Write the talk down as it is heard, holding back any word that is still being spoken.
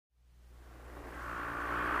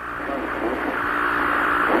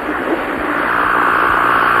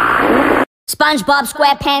SpongeBob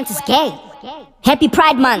SquarePants is gay. Happy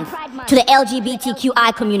Pride Month to the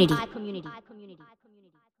LGBTQI community.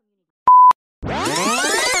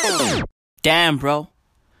 Damn, bro.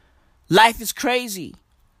 Life is crazy.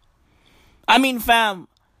 I mean, fam,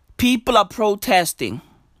 people are protesting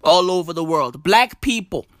all over the world. Black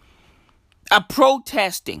people are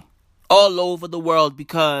protesting all over the world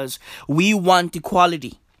because we want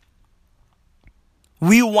equality.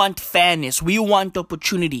 We want fairness. We want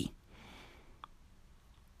opportunity.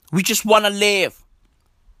 We just want to live.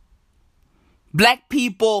 Black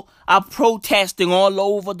people are protesting all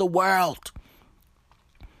over the world.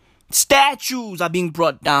 Statues are being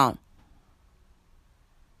brought down.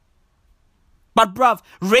 But bruv,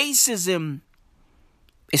 racism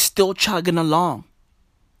is still chugging along.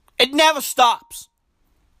 It never stops.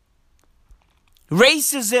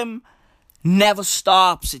 Racism never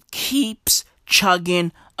stops. It keeps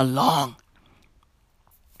chugging along.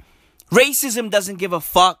 Racism doesn't give a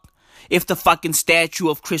fuck if the fucking statue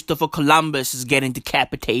of Christopher Columbus is getting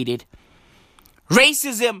decapitated.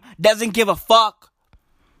 Racism doesn't give a fuck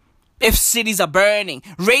if cities are burning.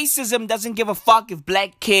 Racism doesn't give a fuck if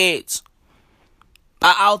black kids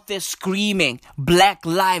are out there screaming, Black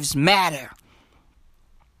Lives Matter.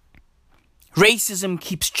 Racism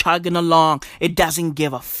keeps chugging along. It doesn't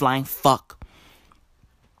give a flying fuck.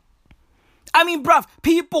 I mean, bruv,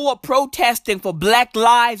 people were protesting for black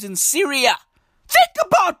lives in Syria. Think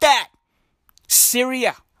about that.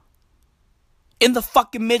 Syria. In the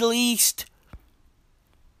fucking Middle East.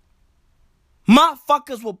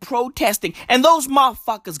 Motherfuckers were protesting. And those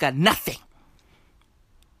motherfuckers got nothing.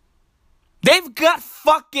 They've got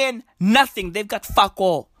fucking nothing. They've got fuck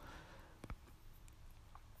all.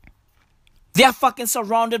 They're fucking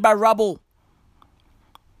surrounded by rubble.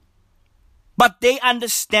 But they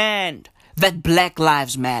understand that Black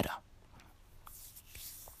Lives Matter.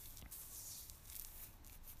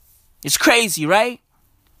 It's crazy, right?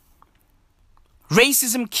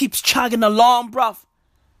 Racism keeps chugging along, bruv.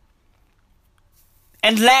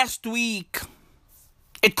 And last week,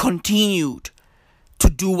 it continued to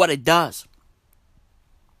do what it does.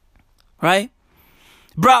 Right?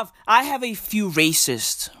 Bruv, I have a few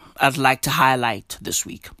racists I'd like to highlight this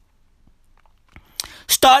week.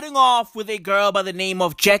 Starting off with a girl by the name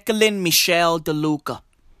of Jacqueline Michelle DeLuca.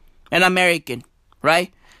 An American,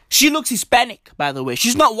 right? She looks Hispanic, by the way.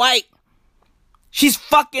 She's not white. She's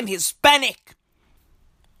fucking Hispanic.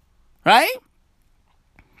 Right?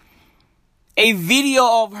 A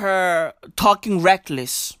video of her talking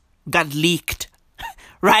reckless got leaked.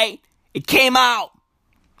 Right? It came out.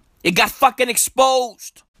 It got fucking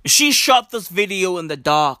exposed. She shot this video in the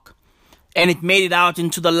dark. And it made it out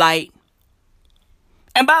into the light.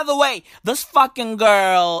 And by the way, this fucking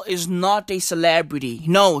girl is not a celebrity.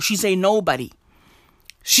 No, she's a nobody.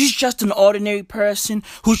 She's just an ordinary person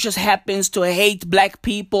who just happens to hate black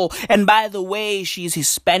people. And by the way, she's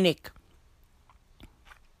Hispanic.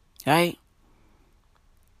 Right?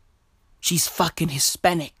 She's fucking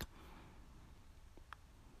Hispanic.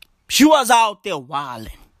 She was out there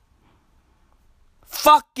wilding.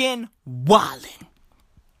 Fucking wilding.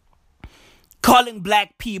 Calling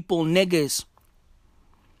black people niggas.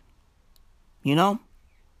 You know?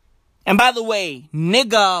 And by the way,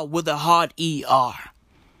 nigga with a hard ER.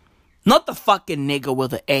 Not the fucking nigga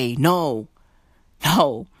with an A. No.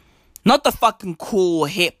 No. Not the fucking cool,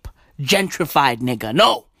 hip, gentrified nigga.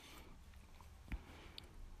 No.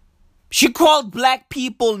 She called black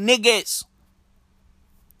people niggas.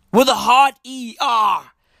 With a hard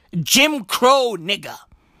ER. Jim Crow nigga.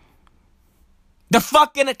 The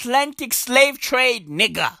fucking Atlantic slave trade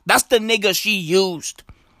nigga. That's the nigga she used.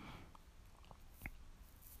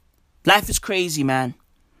 Life is crazy, man.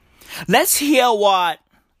 Let's hear what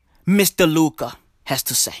Miss DeLuca has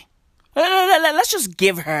to say. Let's just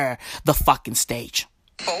give her the fucking stage.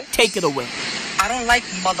 Folks, take it away. I don't like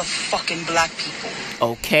motherfucking black people.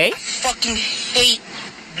 Okay. I fucking hate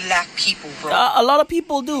black people, bro. A lot of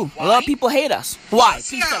people do. Why? A lot of people hate us. Why? Just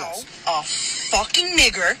Please tell now, us. a fucking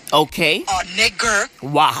nigger. Okay. A nigger.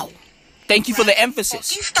 Wow. Thank you for the ran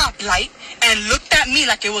emphasis. Fucking stoplight and looked at me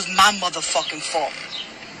like it was my motherfucking fault.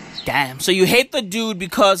 Damn. So you hate the dude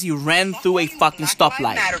because he ran through a fucking Black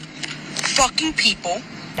stoplight. Lives Matter. Fucking people.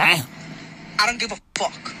 Damn. I don't give a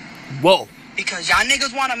fuck. Whoa. Because y'all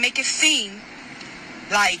niggas want to make it seem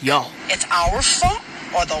like it's our fault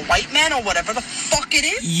or the white man or whatever the fuck it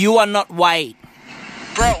is. You are not white.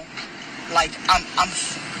 Bro, like, I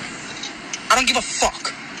don't give a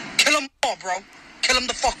fuck. Kill them all, bro. Kill them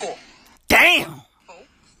the fuck all. Damn.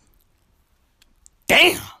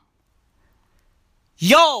 Damn.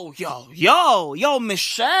 Yo,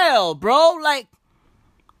 Michelle, bro. Like,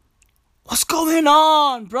 What's going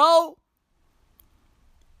on, bro?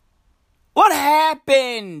 What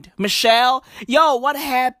happened, Michelle? Yo, what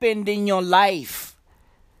happened in your life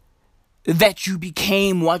that you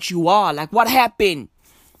became what you are? Like, what happened?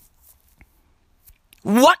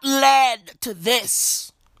 What led to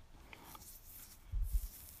this?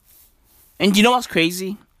 And you know what's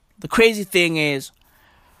crazy? The crazy thing is,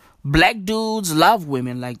 black dudes love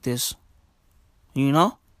women like this. You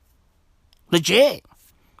know? Legit.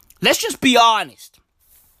 Let's just be honest.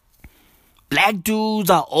 Black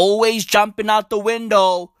dudes are always jumping out the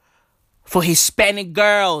window for Hispanic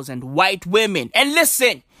girls and white women. And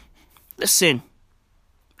listen.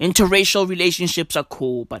 Interracial relationships are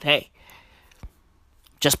cool, but hey,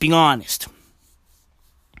 just being honest.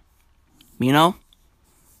 You know?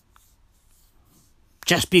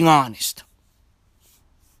 Just being honest.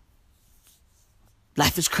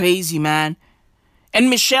 Life is crazy, man. And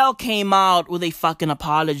Michelle came out with a fucking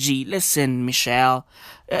apology. Listen, Michelle,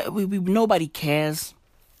 nobody cares.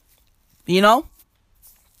 You know?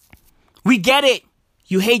 We get it.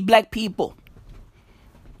 You hate black people.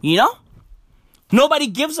 You know? Nobody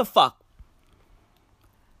gives a fuck.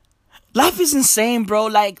 Life is insane, bro.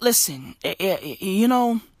 Like, listen, you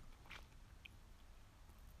know,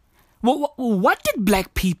 what did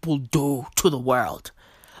black people do to the world?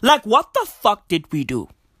 Like, what the fuck did we do?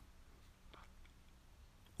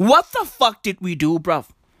 What the fuck did we do, bruv?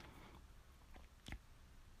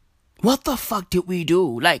 What the fuck did we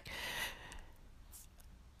do? Like,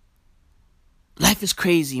 life is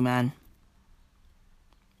crazy, man.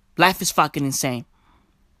 Life is fucking insane.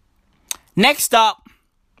 Next up,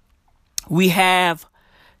 we have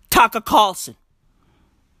Tucker Carlson,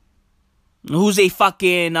 who's a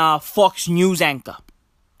fucking Fox News anchor,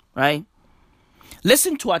 right?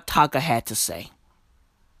 Listen to what Tucker had to say.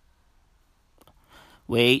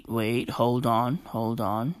 Wait, hold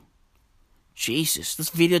on. Jesus, this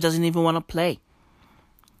video doesn't even want to play.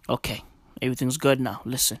 Okay, everything's good now.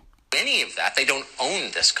 Listen. Any of that, they don't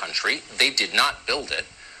own this country. They did not build it.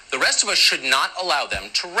 The rest of us should not allow them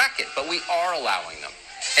to wreck it, but we are allowing them.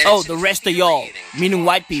 And the rest of y'all, meaning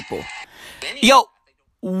white people. Yo,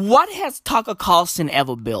 what has Tucker Carlson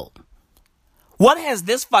ever built? What has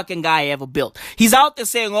this fucking guy ever built? He's out there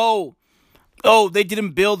saying, oh, they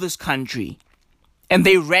didn't build this country. And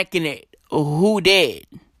they reckon it. Who did?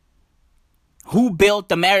 Who built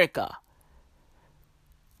America?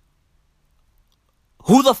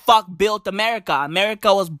 Who the fuck built America?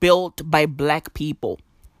 America was built by black people.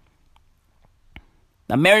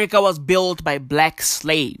 America was built by black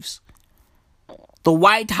slaves. The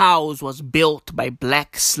White House was built by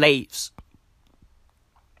black slaves.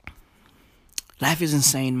 Life is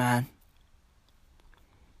insane, man.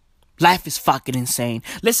 Life is fucking insane.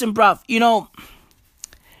 Listen, bruv, you know,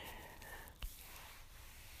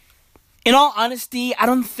 in all honesty, I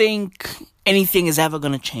don't think anything is ever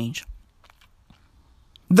gonna change.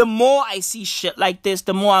 The more I see shit like this,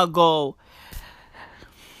 the more I go,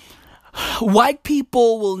 white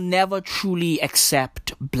people will never truly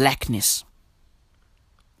accept blackness.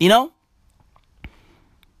 You know?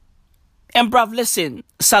 And bruv, listen,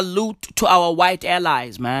 salute to our white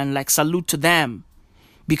allies, man. Like, salute to them.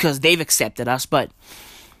 Because they've accepted us, but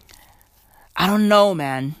I don't know,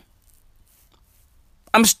 man.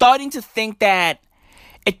 I'm starting to think that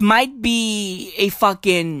it might be a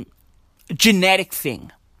fucking genetic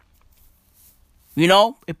thing. You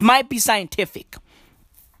know? It might be scientific.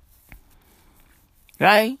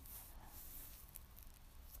 Right?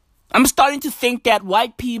 I'm starting to think that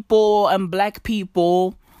white people and black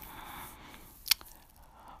people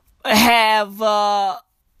have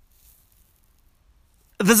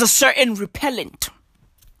there's a certain repellent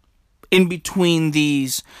in between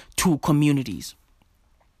these two communities.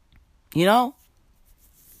 You know?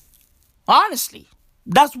 Honestly,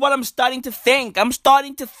 that's what I'm starting to think. I'm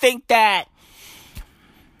starting to think that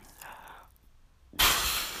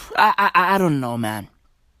I don't know, man.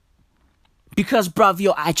 Because, bruv,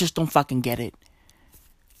 yo, I just don't fucking get it.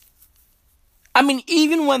 I mean,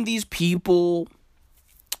 even when these people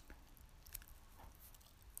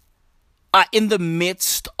are in the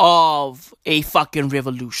midst of a fucking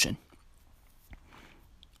revolution,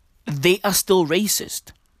 they are still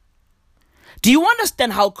racist. Do you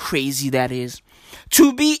understand how crazy that is?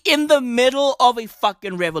 To be in the middle of a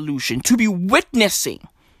fucking revolution, to be witnessing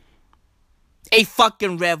a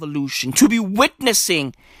fucking revolution, to be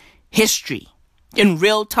witnessing history in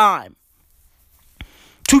real time,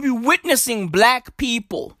 to be witnessing black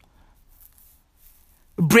people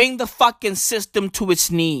bring the fucking system to its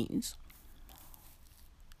knees,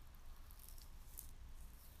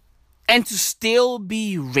 and to still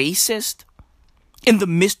be racist, in the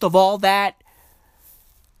midst of all that,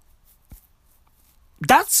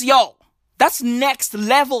 that's next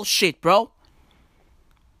level shit, bro.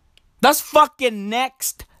 That's fucking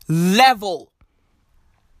next level.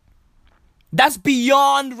 That's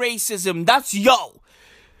beyond racism. That's,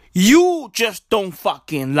 you just don't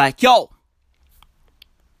fucking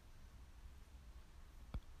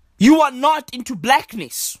you are not into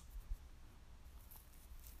blackness.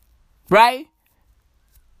 Right?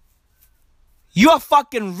 You are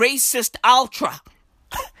fucking racist ultra.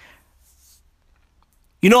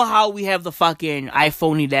 You know how we have the fucking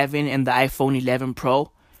iPhone 11 and the iPhone 11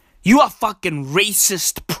 Pro? You are fucking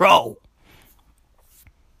racist pro.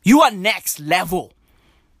 You are next level.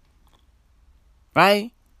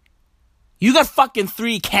 Right? You got fucking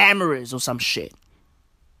 3 cameras or some shit.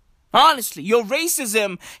 Honestly, your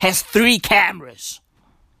racism has 3 cameras.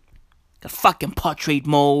 You got fucking portrait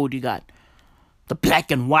mode. You got the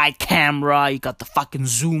black and white camera. You got the fucking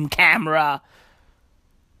zoom camera.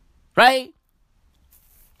 Right?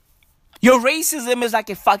 Your racism is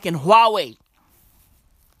like a fucking Huawei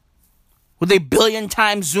with a 1 billion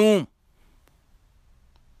times zoom.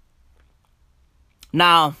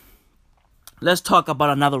 Now, let's talk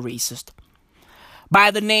about another racist by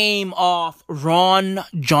the name of Ron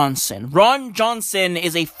Johnson. Ron Johnson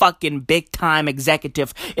is a fucking big time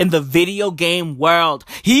executive in the video game world.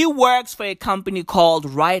 He works for a company called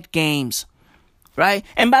Riot Games, right?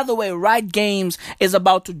 And by the way, Riot Games is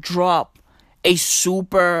about to drop a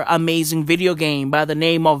super amazing video game by the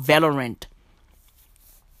name of Valorant.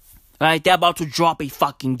 Right? They're about to drop a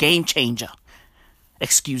fucking game changer.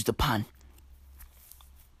 Excuse the pun.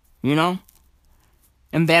 You know?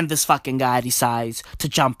 And then this fucking guy decides to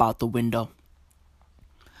jump out the window.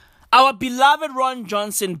 Our beloved Ron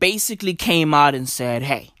Johnson basically came out and said,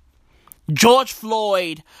 hey, George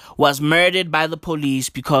Floyd was murdered by the police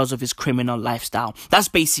because of his criminal lifestyle. That's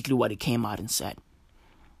basically what he came out and said.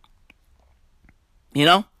 You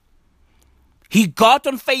know? He got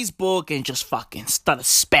on Facebook and just fucking started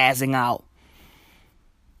spazzing out.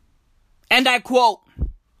 And I quote,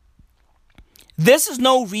 "This is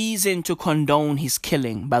no reason to condone his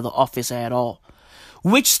killing by the officer at all,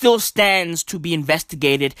 which still stands to be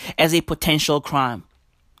investigated as a potential crime."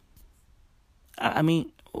 I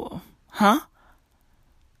mean, huh?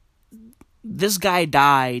 This guy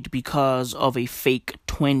died because of a fake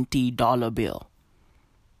 $20 bill.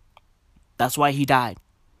 That's why he died.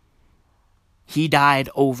 He died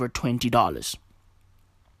over $20.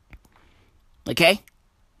 Okay?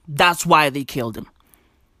 That's why they killed him.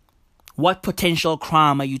 What potential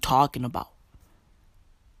crime are you talking about?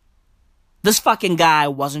 This fucking guy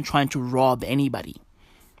wasn't trying to rob anybody.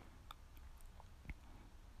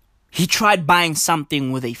 He tried buying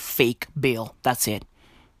something with a fake bill. That's it.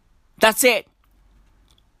 That's it.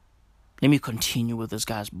 Let me continue with this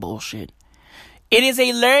guy's bullshit. It is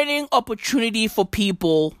a learning opportunity for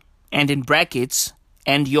people, and in brackets,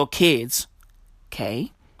 and your kids.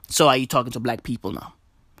 Okay? So are you talking to black people now?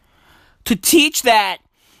 To teach that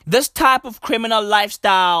this type of criminal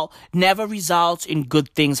lifestyle never results in good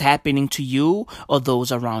things happening to you or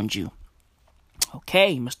those around you.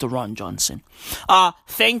 Okay, Mr. Ron Johnson.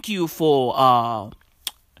 Thank you for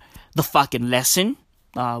the fucking lesson.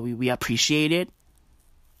 We appreciate it.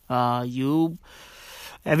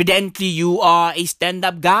 Evidently you are a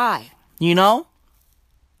stand-up guy, you know?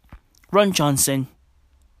 Ron Johnson,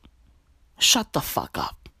 shut the fuck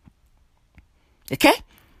up. Okay?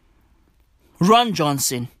 Ron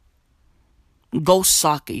Johnson, go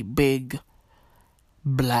suck a big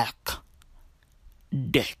black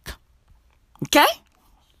dick. Okay?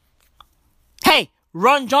 Hey,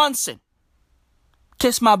 Ron Johnson,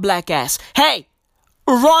 kiss my black ass. Hey,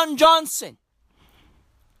 Ron Johnson,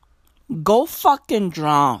 go fucking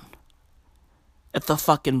drown at the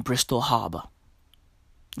fucking Bristol Harbor.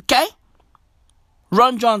 Okay?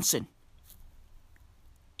 Ron Johnson,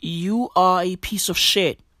 you are a piece of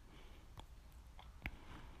shit.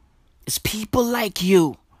 It's people like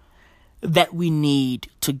you that we need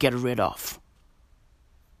to get rid of.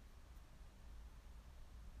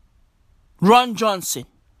 Ron Johnson.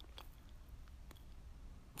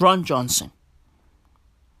 Ron Johnson.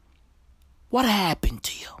 What happened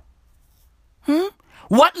to you?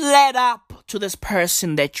 What led up to this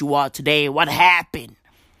person that you are today? What happened?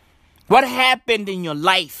 What happened in your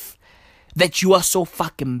life that you are so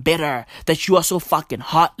fucking bitter? That you are so fucking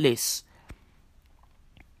heartless?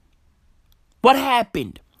 What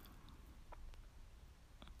happened?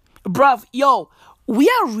 Bruv, we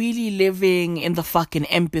are really living in the fucking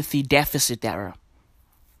empathy deficit era.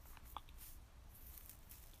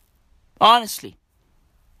 Honestly.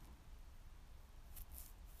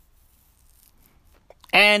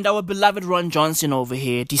 And our beloved Ron Johnson over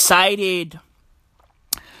here decided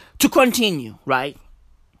to continue, right?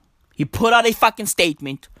 He put out a fucking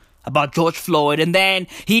statement about George Floyd, and then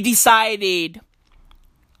he decided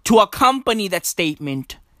to accompany that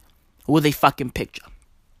statement with a fucking picture.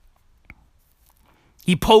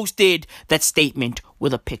 He posted that statement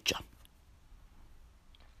with a picture.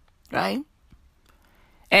 Right?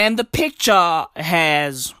 And the picture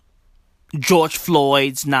has George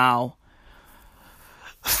Floyd's now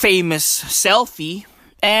famous selfie,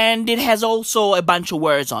 and it has also a bunch of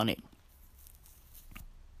words on it.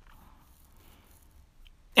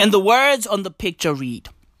 And the words on the picture read,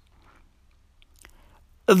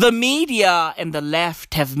 "The media and the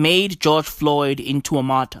left have made George Floyd into a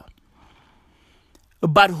martyr.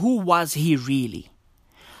 But who was he really?"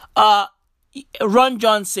 Ron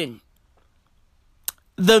Johnson,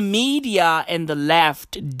 the media and the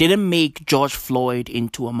left didn't make George Floyd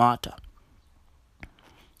into a martyr.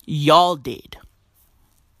 Y'all did.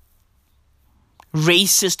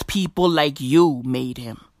 Racist people like you made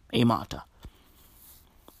him a martyr.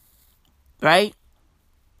 Right?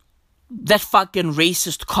 That fucking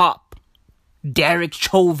racist cop, Derek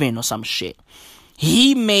Chauvin or some shit,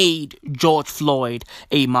 he made George Floyd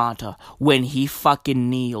a martyr when he fucking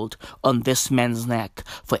kneeled on this man's neck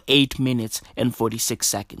for 8 minutes and 46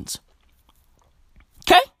 seconds.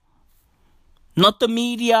 Okay? Not the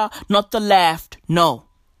media, not the left, no.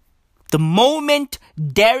 The moment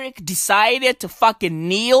Derek decided to fucking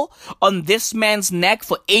kneel on this man's neck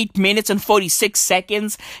for 8 minutes and 46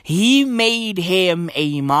 seconds, he made him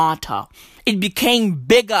a martyr. It became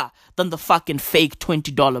bigger than the fucking fake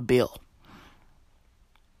 $20 bill.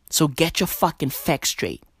 So get your fucking facts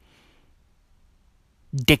straight.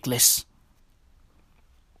 Dickless.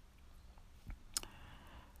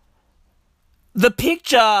 The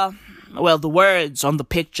picture, well, the words on the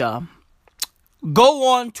picture go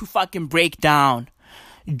on to fucking break down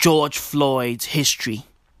George Floyd's history.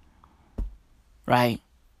 Right?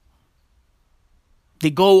 They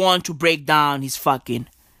go on to break down his fucking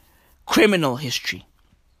criminal history.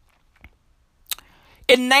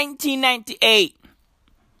 In 1998,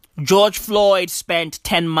 George Floyd spent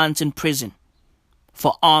 10 months in prison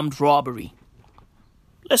for armed robbery.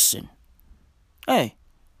 Listen. Hey.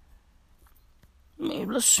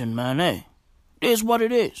 Listen, man. Hey. It is what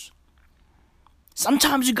it is.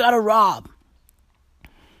 Sometimes you gotta rob.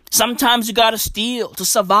 Sometimes you gotta steal to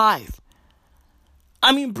survive.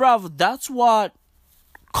 I mean, bruv, that's what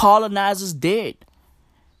colonizers did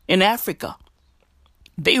in Africa.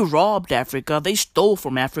 They robbed Africa. They stole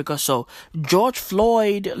from Africa. So George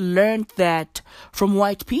Floyd learned that from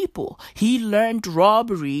white people. He learned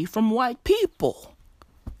robbery from white people.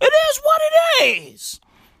 It is what it is.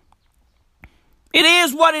 It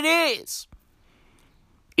is what it is.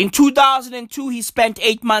 In 2002, he spent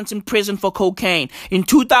 8 months in prison for cocaine. In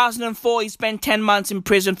 2004, he spent 10 months in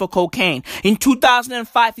prison for cocaine. In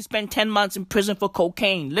 2005, he spent 10 months in prison for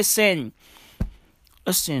cocaine. Listen,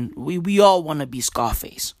 we all want to be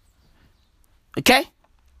Scarface. Okay?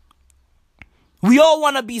 We all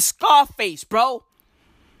want to be Scarface, bro.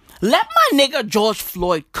 Let my nigga George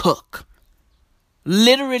Floyd cook.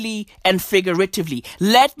 Literally and figuratively.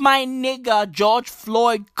 Let my nigga George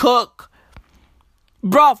Floyd cook.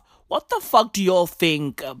 Bruv, what the fuck do y'all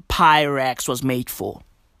think Pyrex was made for?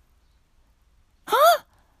 Huh?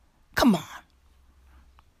 Come on.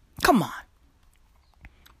 Come on.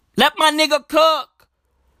 Let my nigga cook.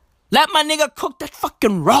 Let my nigga cook that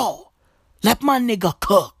fucking raw. Let my nigga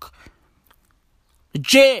cook.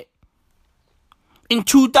 Legit. In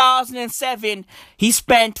 2007, he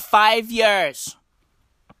spent 5 years.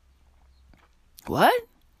 What?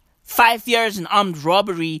 5 years in armed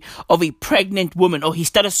robbery of a pregnant woman. Oh, he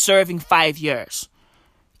started serving 5 years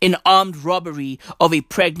in armed robbery of a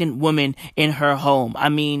pregnant woman in her home. I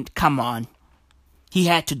mean, come on. He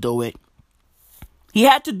had to do it. He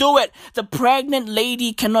had to do it. The pregnant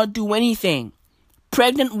lady cannot do anything.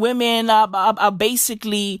 Pregnant women are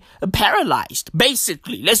basically paralyzed.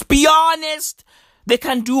 Basically, let's be honest. They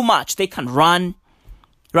can't do much. They can run,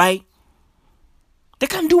 right? They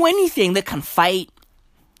can't do anything. They can fight.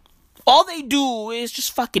 All they do is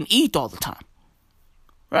just fucking eat all the time.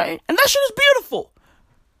 Right? And that shit is beautiful.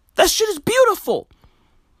 That shit is beautiful.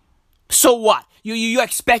 So what? You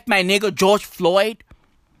expect my nigga George Floyd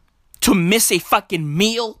to miss a fucking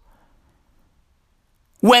meal?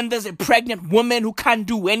 When there's a pregnant woman who can't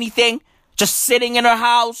do anything, just sitting in her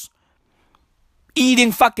house,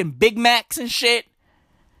 eating fucking Big Macs and shit?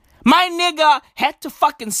 My nigga had to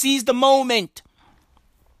fucking seize the moment.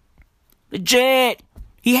 Legit.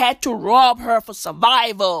 He had to rob her for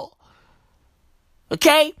survival.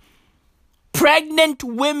 Okay? Pregnant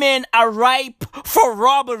women are ripe for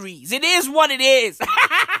robberies. It is what it is.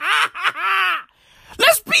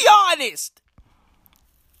 Let's be honest.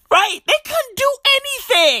 Right? They can't do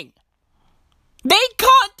anything. They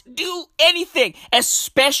can't do anything.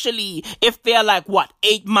 Especially if they're like,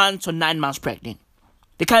 8 months or 9 months pregnant.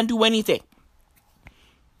 They can't do anything.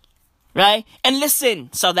 Right? And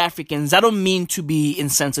listen, South Africans, I don't mean to be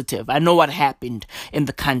insensitive. I know what happened in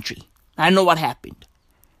the country. I know what happened.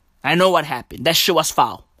 That shit was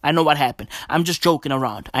foul. I know what happened. I'm just joking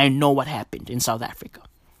around. I know what happened in South Africa.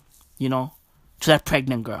 To that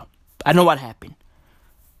pregnant girl. I know what happened.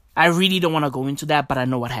 I really don't want to go into that, but I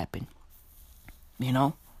know what happened. I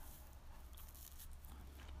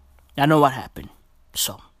know what happened.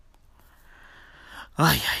 So.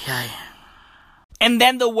 Ay. And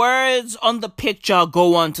then the words on the picture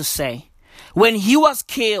go on to say, when he was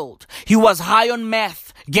killed, he was high on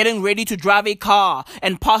meth, getting ready to drive a car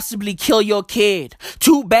and possibly kill your kid.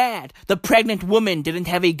 Too bad the pregnant woman didn't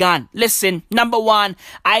have a gun. Listen, number one,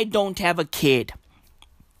 I don't have a kid.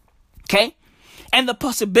 Okay? And the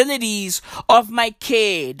possibilities of my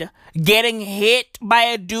kid getting hit by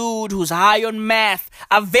a dude who's high on meth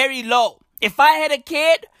are very low. If I had a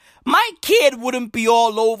kid, my kid wouldn't be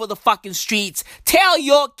all over the fucking streets. Tell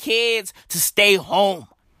your kids to stay home.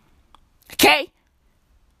 Okay?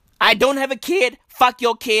 I don't have a kid. Fuck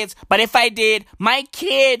your kids. But if I did, my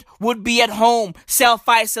kid would be at home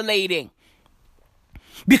self-isolating.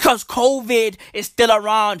 Because COVID is still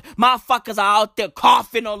around. Motherfuckers are out there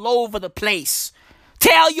coughing all over the place.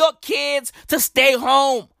 Tell your kids to stay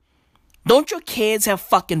home. Don't your kids have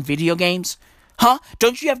fucking video games? Huh?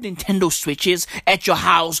 Don't you have Nintendo Switches at your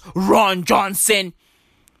house, Ron Johnson?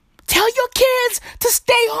 Tell your kids to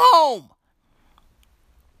stay home.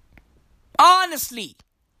 Honestly.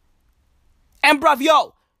 And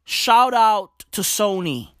bruv, shout out to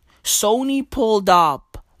Sony. Sony pulled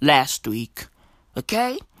up last week.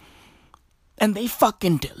 Okay? And they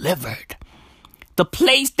fucking delivered. The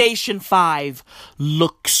PlayStation 5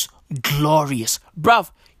 looks glorious.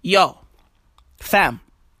 Bruv, fam.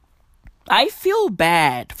 I feel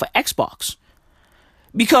bad for Xbox.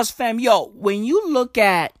 Because, fam, when you look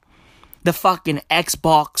at the fucking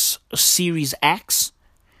Xbox Series X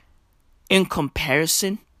in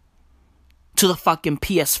comparison to the fucking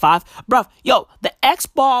PS5, bruv, the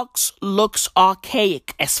Xbox looks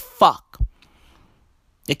archaic as fuck.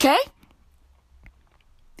 Okay?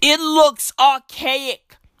 It looks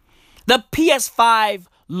archaic. The PS5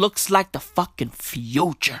 looks like the fucking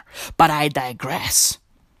future. But I digress.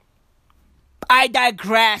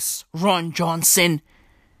 Ron Johnson.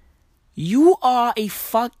 You are a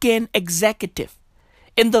fucking executive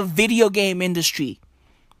in the video game industry.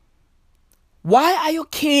 Why are your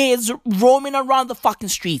kids roaming around the fucking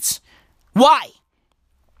streets? Why?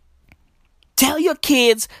 Tell your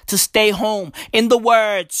kids to stay home. In the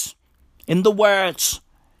words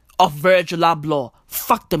of Virgil Abloh,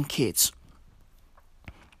 fuck them kids.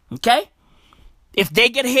 Okay? If they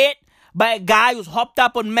get hit by a guy who's hopped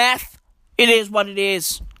up on meth, it is what it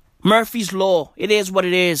is. Murphy's Law. It is what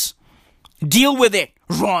it is. Deal with it,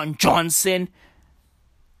 Ron Johnson.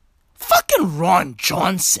 Fucking Ron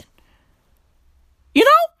Johnson.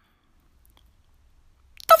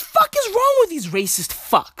 The fuck is wrong with these racist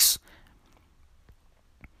fucks?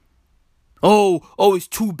 Oh, it's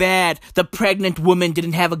too bad the pregnant woman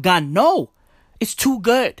didn't have a gun. No, it's too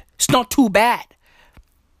good. It's not too bad.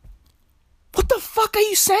 What the fuck are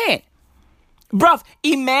you saying? Bruv,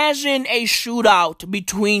 imagine a shootout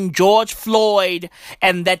between George Floyd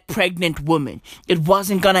and that pregnant woman. It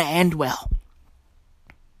wasn't gonna end well.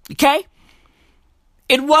 Okay?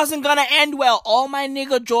 It wasn't gonna end well. All my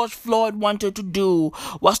nigga George Floyd wanted to do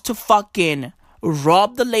was to fucking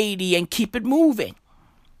rob the lady and keep it moving.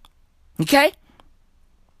 Okay?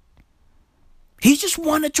 He just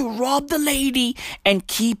wanted to rob the lady and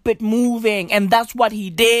keep it moving. And that's what he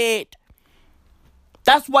did.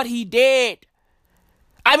 That's what he did.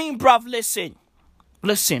 I mean, bruv,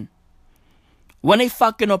 listen. When a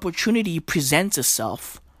fucking opportunity presents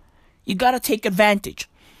itself, you gotta take advantage.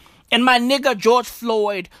 And my nigga George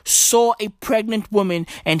Floyd saw a pregnant woman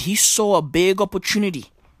and he saw a big opportunity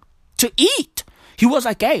to eat. He was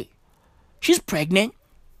like, hey, she's pregnant.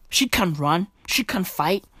 She can run. She can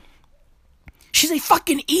fight. She's a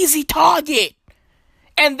fucking easy target.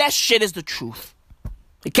 And that shit is the truth.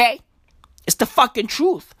 Okay? It's the fucking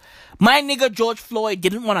truth. My nigga George Floyd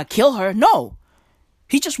didn't want to kill her. No.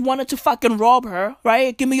 He just wanted to fucking rob her,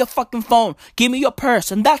 right? Give me your fucking phone. Give me your purse.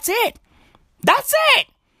 And that's it. That's it.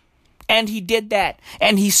 And he did that.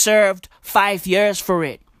 And he served 5 years for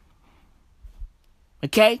it.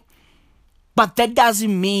 Okay? But that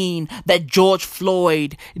doesn't mean that George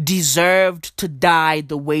Floyd deserved to die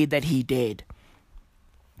the way that he did.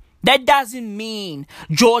 That doesn't mean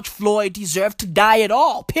George Floyd deserved to die at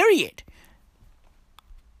all, period.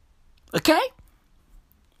 Okay?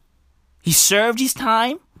 He served his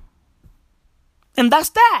time. And that's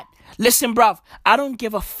that. Listen, bruv, I don't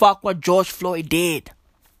give a fuck what George Floyd did.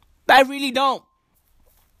 I really don't.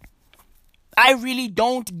 I really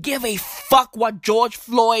don't give a fuck what George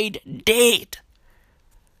Floyd did.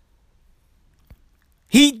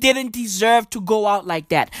 He didn't deserve to go out like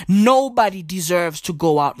that. Nobody deserves to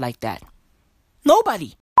go out like that.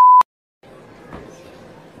 Nobody.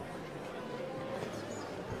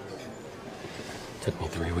 Took me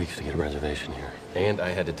 3 weeks to get a reservation here. And I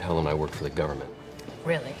had to tell him I worked for the government.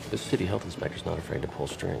 Really? The city health inspector's not afraid to pull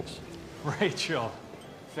strings. Rachel.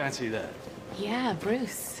 Fancy that. Yeah,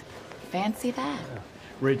 Bruce. Fancy that. Yeah.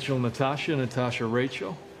 Rachel, Natasha, Natasha,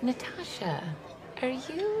 Rachel. Natasha, are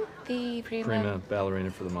you the prima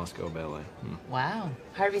ballerina for the Moscow Ballet? Wow.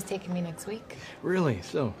 Harvey's taking me next week. Really?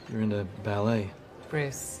 So, you're into ballet?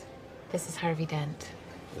 Bruce, this is Harvey Dent.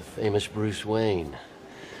 The famous Bruce Wayne.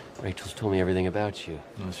 Rachel's told me everything about you.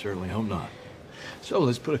 I certainly hope not. So,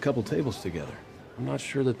 let's put a couple tables together. I'm not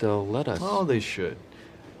sure that they'll let us. Oh, they should.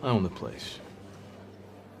 I own the place.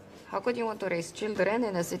 How could you want to raise children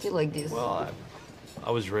in a city like this? Well,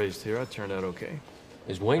 I was raised here. I turned out okay.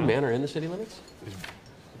 Is Wayne Manor in the city limits?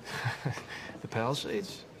 The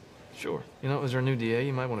Palisades? Sure. You know, as our new DA,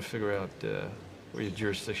 you might want to figure out where your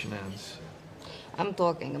jurisdiction ends. I'm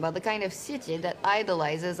talking about the kind of city that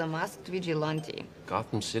idolizes a masked vigilante.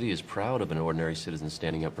 Gotham City is proud of an ordinary citizen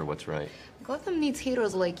standing up for what's right. Gotham needs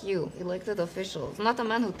heroes like you, elected officials, not a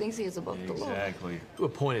man who thinks he is above the law. Exactly. Who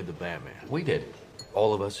appointed the Batman? We did.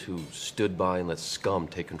 All of us who stood by and let scum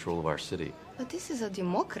take control of our city. But this is a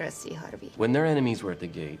democracy, Harvey. When their enemies were at the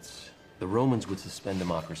gates, the Romans would suspend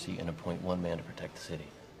democracy and appoint one man to protect the city.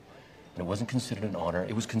 And it wasn't considered an honor,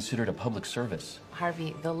 it was considered a public service.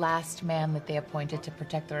 Harvey, the last man that they appointed to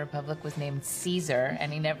protect the Republic was named Caesar,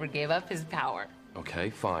 and he never gave up his power. Okay,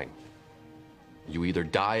 fine. You either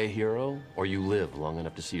die a hero, or you live long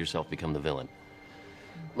enough to see yourself become the villain.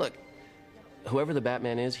 Look, whoever the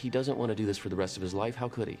Batman is, he doesn't want to do this for the rest of his life. How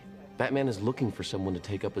could he? Batman is looking for someone to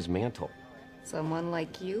take up his mantle. Someone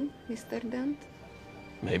like you, Mr. Dent?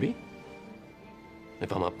 Maybe.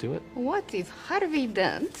 If I'm up to it. What if Harvey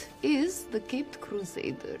Dent is the Caped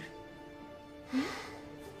Crusader?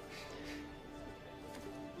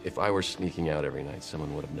 If I were sneaking out every night,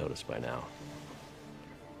 someone would have noticed by now.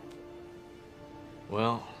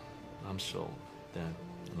 Well, I'm sold, Dent,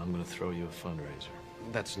 and I'm gonna throw you a fundraiser.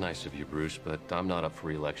 That's nice of you, Bruce, but I'm not up for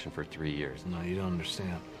re-election for 3 years. No, you don't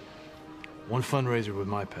understand. One fundraiser with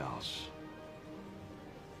my pals.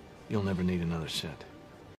 You'll never need another cent.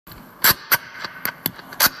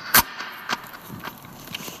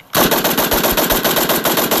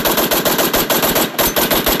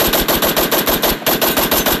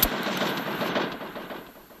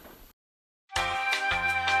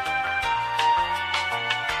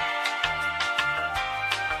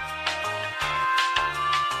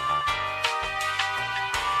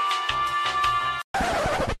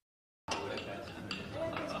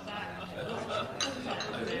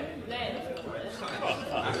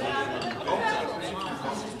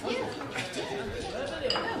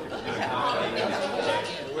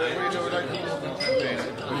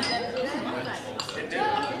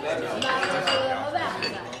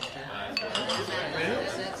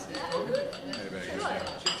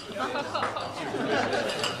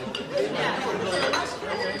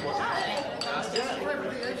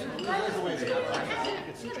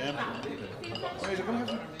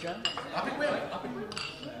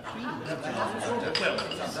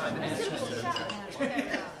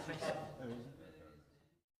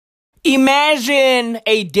 Imagine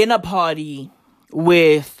a dinner party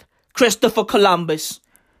with Christopher Columbus,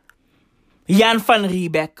 Jan van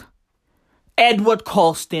Riebeck, Edward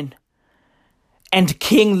Colston, and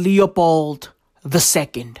King Leopold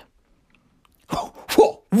II.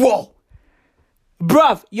 Whoa, whoa.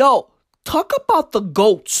 Bruv, yo, talk about the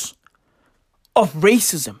goats of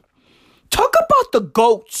racism. Talk about the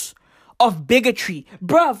goats of bigotry.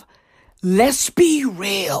 Bruv, let's be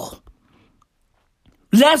real.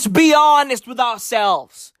 Let's be honest with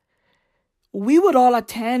ourselves. We would all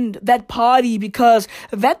attend that party because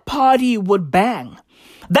that party would bang.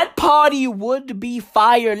 That party would be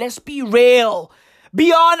fire. Let's be real.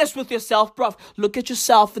 Be honest with yourself, bruv. Look at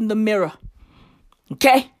yourself in the mirror.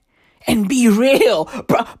 Okay? And be real.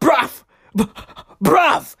 Bruv.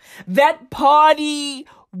 That party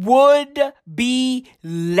would be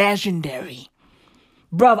legendary.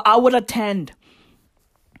 Bruv, I would attend.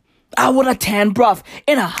 Bruv,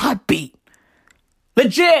 in a heartbeat.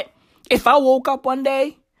 Legit. If I woke up one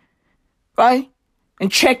day, right,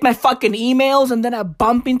 and checked my fucking emails and then I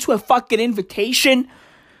bump into a fucking invitation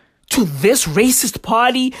to this racist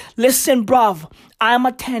party, listen, bruv, I'm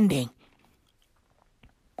attending.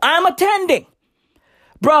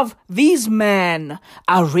 Bruv, these men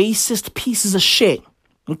are racist pieces of shit,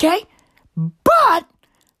 okay? But,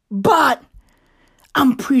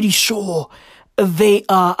 I'm pretty sure they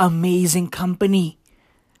are amazing company.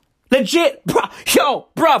 Legit,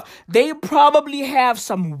 bruv, they probably have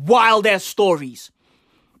some wild-ass stories.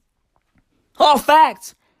 All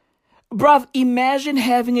facts. Bruv, imagine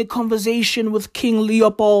having a conversation with King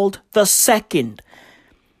Leopold II.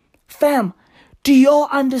 Fam, do y'all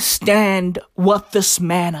understand what this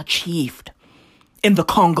man achieved in the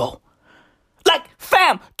Congo? Like,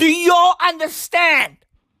 fam, do y'all understand?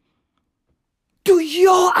 Do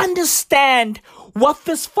y'all understand what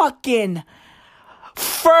this fucking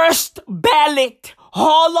first ballot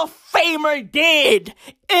Hall of Famer did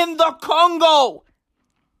in the Congo?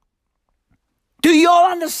 Do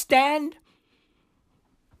y'all understand?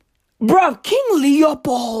 Bruv, King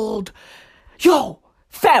Leopold,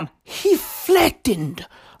 fam, he flattened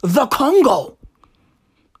the Congo.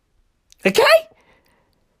 Okay?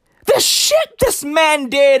 The shit this man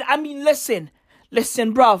did, I mean, listen,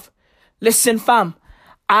 bruv. Listen, fam,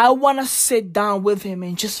 I want to sit down with him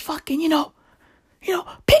and just fucking,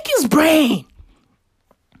 pick his brain.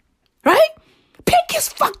 Right? Pick his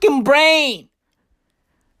fucking brain.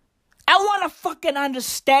 I want to fucking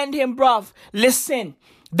understand him, bruv. Listen,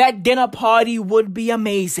 that dinner party would be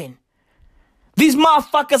amazing. These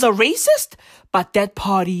motherfuckers are racist, but that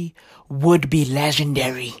party would be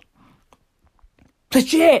legendary.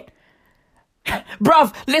 Legit.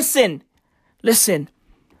 Bruv, listen.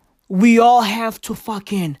 We all have to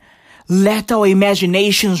fucking let our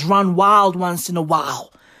imaginations run wild once in a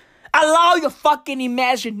while. Allow your fucking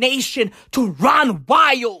imagination to run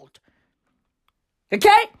wild. Okay?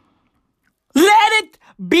 Let it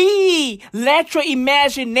be. Let your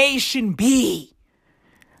imagination be.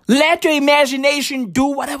 Let your imagination do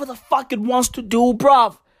whatever the fuck it wants to do,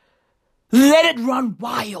 bruv. Let it run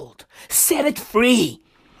wild. Set it free.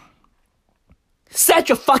 Set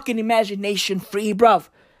your fucking imagination free, bruv.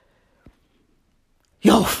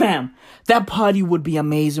 Yo, fam, that party would be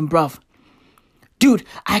amazing, bruv. Dude,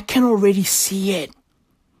 I can already see it.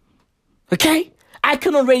 Okay? I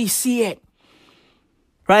can already see it.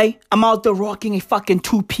 Right? I'm out there rocking a fucking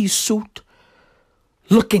two-piece suit.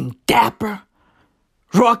 Looking dapper.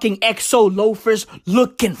 Rocking EXO loafers.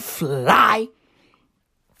 Looking fly.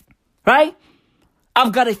 Right?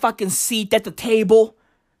 I've got a fucking seat at the table.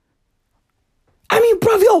 I mean,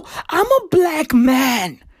 bruv, I'm a black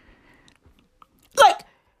man. Like,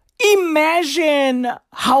 imagine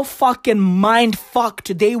how fucking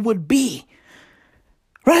mind-fucked they would be.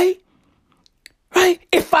 Right?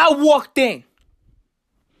 If I walked in,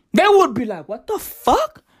 they would be like, what the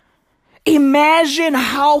fuck? Imagine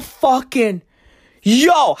how fucking,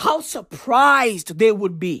 how surprised they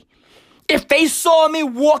would be. If they saw me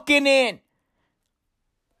walking in,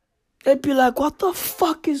 they'd be like, what the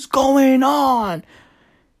fuck is going on?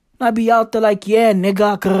 I'd be out there like, yeah,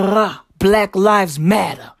 nigga, grrrah. Black Lives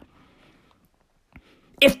Matter.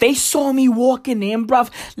 If they saw me walking in,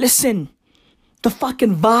 bruv, listen, the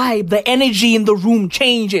fucking vibe, the energy in the room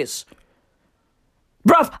changes.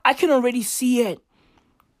 Bruv, I can already see it.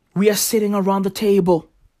 We are sitting around the table,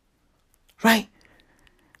 right?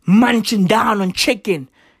 Munching down on chicken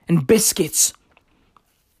and biscuits.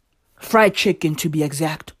 Fried chicken, to be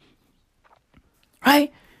exact.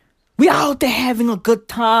 Right? We are out there having a good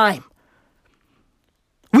time.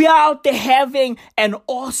 We are out there having an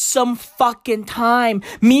awesome fucking time.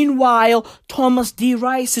 Meanwhile, Thomas D.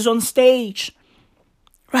 Rice is on stage.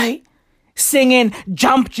 Right? Singing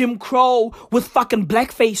Jump Jim Crow with fucking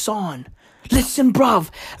blackface on. Listen, bruv,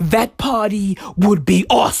 that party would be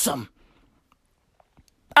awesome.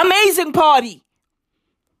 Amazing party.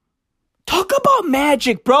 Talk about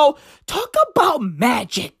magic, bro. Talk about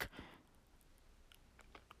magic.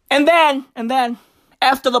 And then,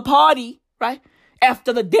 after the party, right?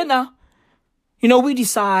 After the dinner, we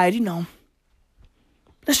decide,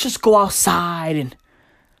 let's just go outside and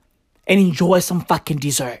enjoy some fucking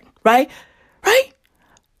dessert, right? Right?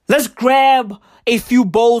 Let's grab a few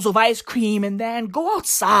bowls of ice cream and then go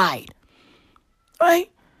outside,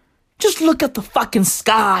 right? Just look at the fucking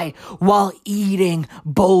sky while eating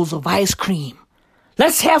bowls of ice cream.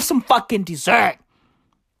 Let's have some fucking dessert,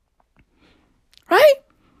 right?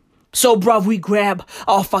 So, bruv, we grab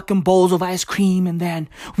our fucking bowls of ice cream and then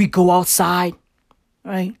we go outside,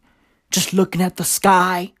 right? Just looking at the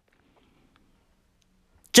sky.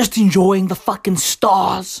 Just enjoying the fucking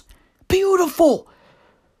stars. Beautiful.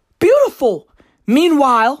 Beautiful.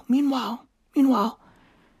 Meanwhile,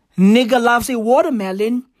 Nigga Loves a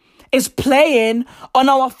Watermelon is playing on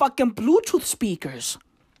our fucking Bluetooth speakers.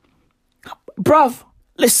 Bruv,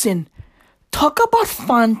 listen. Talk about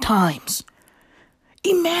fun times.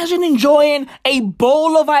 Imagine enjoying a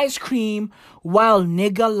bowl of ice cream while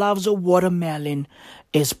Nigga Loves a Watermelon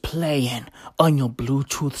is playing on your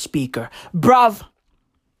Bluetooth speaker. Bruv,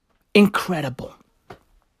 incredible.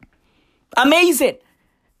 Amazing.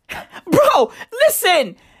 Bro,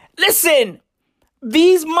 listen.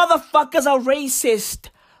 These motherfuckers are racist,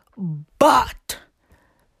 but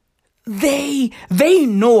they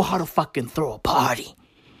know how to fucking throw a party.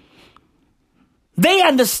 They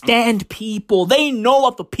understand people. They know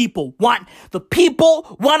what the people want. The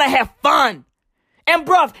people want to have fun. And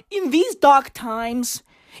bruv, in these dark times,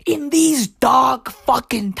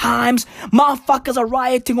 motherfuckers are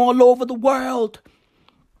rioting all over the world.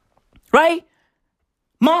 Right?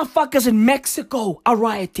 Motherfuckers in Mexico are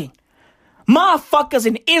rioting. Motherfuckers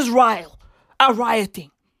in Israel are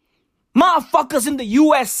rioting. Motherfuckers in the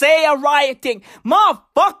USA are rioting.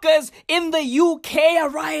 Motherfuckers in the UK are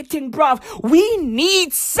rioting, bruv. We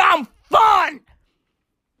need some fun.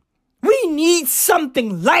 We need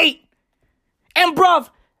something light. And bruv,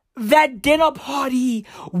 that dinner party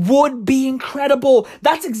would be incredible.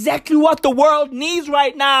 That's exactly what the world needs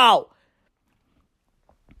right now.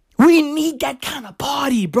 We need that kind of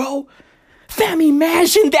party, bro. Fam,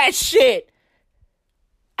 imagine that shit.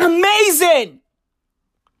 Amazing.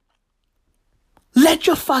 Let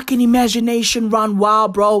your fucking imagination run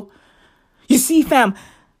wild, bro. You see, fam,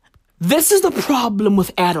 this is the problem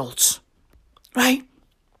with adults, right?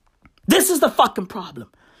 This is the fucking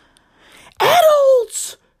problem.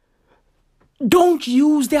 Adults don't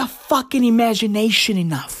use their fucking imagination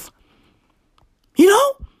enough. You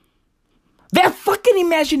know? Their fucking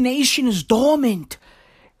imagination is dormant.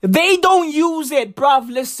 They don't use it, bruv.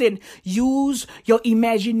 Listen, use your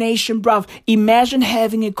imagination, bruv. Imagine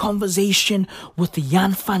having a conversation with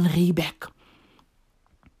Jan van Riebeeck.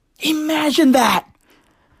 Imagine that.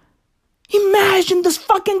 Imagine this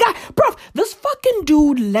fucking guy. Bruv, this fucking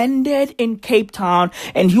dude landed in Cape Town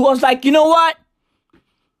and he was like, you know what?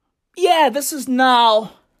 Yeah, this is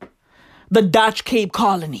now the Dutch Cape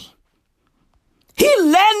Colony. He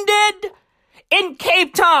landed in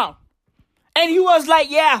Cape Town. And he was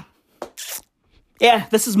like, yeah,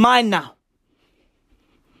 this is mine now.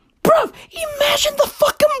 Bruv, imagine the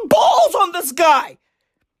fucking balls on this guy.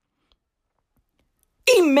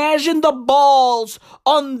 Imagine the balls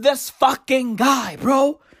on this fucking guy,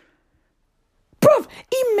 bro. Bruv,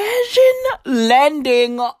 imagine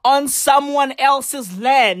landing on someone else's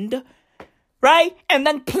land, right? And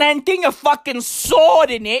then planting a fucking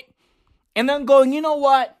sword in it. And then going, you know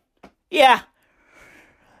what? Yeah.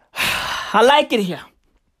 I like it here.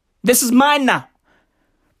 This is mine now.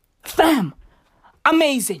 Fam,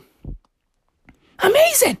 amazing.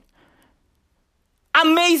 Amazing.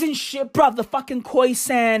 Amazing shit, bruv. The fucking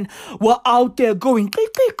Khoisan were out there going, bruh,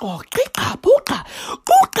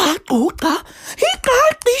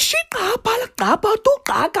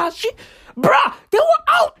 they were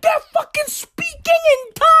out there fucking speaking in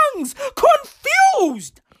tongues,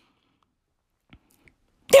 confused.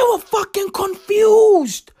 They were fucking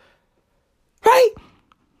confused. Right?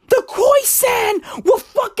 The Khoisan were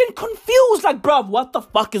fucking confused. Like, bruv, what the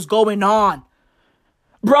fuck is going on?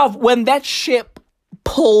 Bruv, when that ship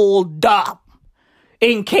pulled up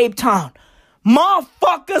in Cape Town,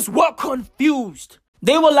 motherfuckers were confused.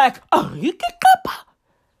 They were like, Jan van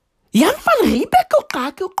Riebeeck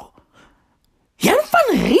Jan van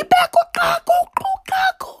Riebeeck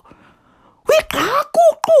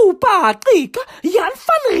Jan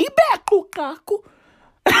van Riebeeck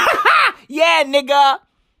yeah, nigga.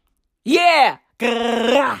 Yeah.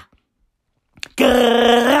 Grrrah.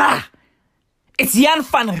 Grrrah. It's Jan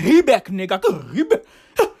van Riebeeck, nigga.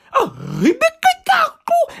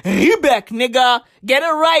 Riebeeck, nigga. Get it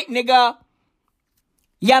right, nigga.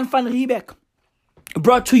 Jan van Riebeeck.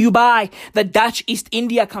 Brought to you by the Dutch East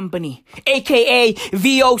India Company, aka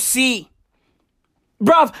VOC.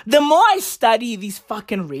 Bruv, the more I study these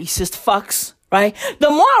fucking racist fucks, right, the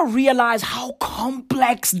more I realize how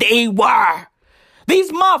complex they were.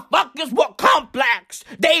 These motherfuckers were complex.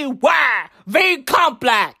 They were very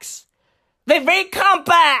complex. They're very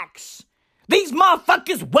complex. These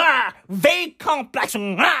motherfuckers were very complex.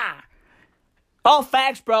 All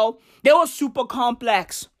facts, bro. They were super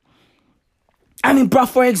complex. I mean, bro,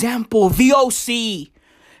 for example, VOC.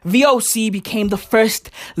 VOC became the first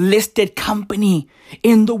listed company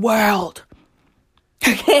in the world.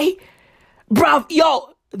 Okay? Bruv,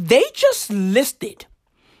 yo, they just listed.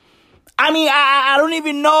 I mean, I don't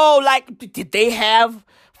even know, like, did they have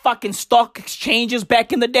fucking stock exchanges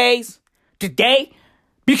back in the days? Did they?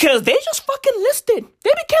 Because they just fucking listed.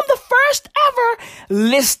 They became the first ever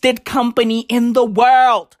listed company in the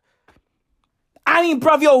world. I mean,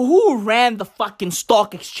 bruv, yo, who ran the fucking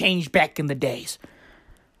stock exchange back in the days?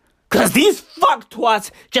 Because these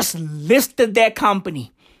fucktwats just listed their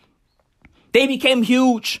company. They became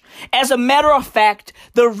huge. As a matter of fact,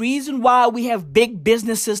 the reason why we have big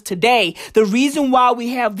businesses today, the reason why we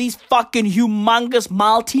have these fucking humongous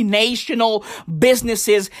multinational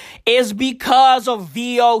businesses is because of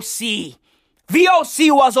VOC.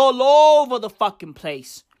 VOC was all over the fucking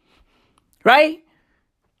place. Right?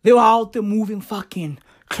 They were out there moving fucking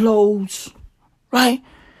clothes. Right?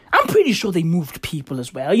 I'm pretty sure they moved people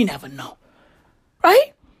as well. You never know.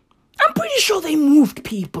 Right? I'm pretty sure they moved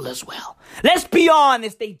people as well. Let's be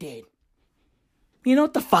honest, they did. You know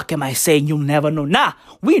what the fuck am I saying? You'll never know. Nah,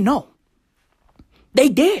 we know. They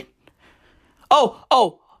did.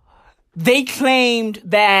 Oh, they claimed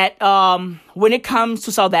that when it comes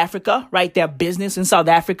to South Africa, right, their business in South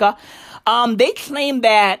Africa, they claimed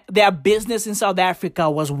that their business in South Africa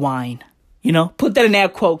was wine. You know, put that in air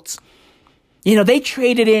quotes. You know, they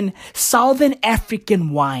traded in Southern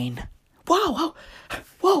African wine. Wow,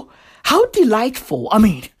 how delightful. I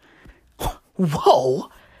mean, whoa.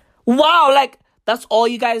 Wow, like, that's all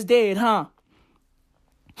you guys did, huh?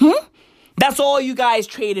 That's all you guys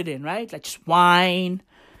traded in, right? Like, just wine,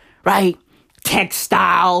 right?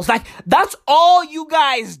 Textiles. Like, that's all you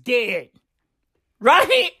guys did.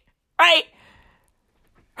 Right? Right?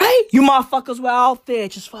 You motherfuckers were out there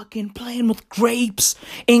just fucking playing with grapes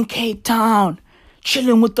in Cape Town.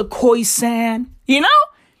 Chilling with the Khoisan. You know?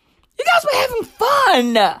 You guys were having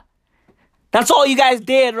fun. That's all you guys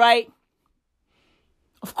did, right?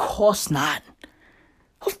 Of course not.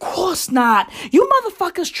 Of course not. You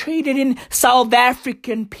motherfuckers traded in South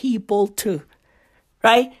African people too.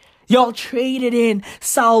 Right? Y'all traded in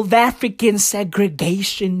South African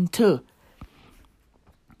segregation too.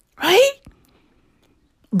 Right?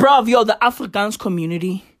 Bruv, yo, the Afrikaans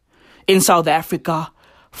community in South Africa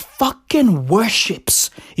fucking worships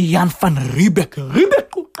Jan van Riebeeck.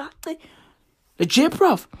 Legit,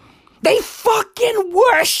 bruv. They fucking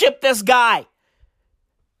worship this guy.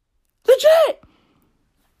 Legit.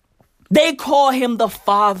 They call him the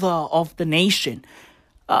father of the nation.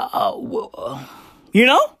 You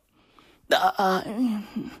know?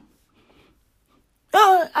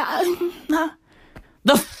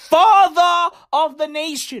 The father of the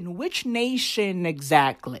nation. Which nation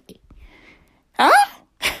exactly? Huh?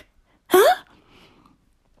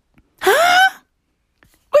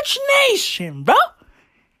 Which nation, bro?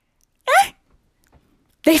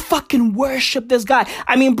 They fucking worship this guy.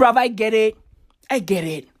 I mean, bruv, I get it.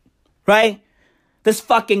 Right? This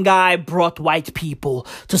fucking guy brought white people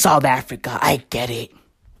to South Africa. I get it.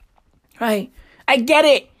 Right? I get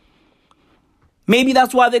it. Maybe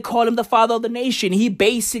that's why they call him the father of the nation. He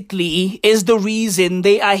basically is the reason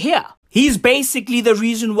they are here. He's basically the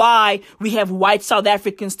reason why we have white South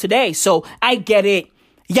Africans today. So I get it.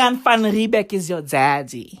 Jan van Riebeeck is your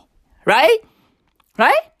daddy. Right?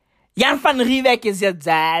 Jan van Riebeeck is your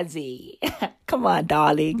daddy. Come on,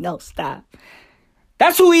 darling. No, stop.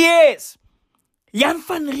 That's who he is. Jan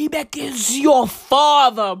van Riebeeck is your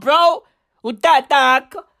father, bro. Utata.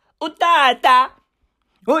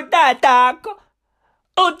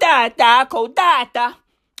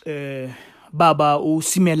 Baba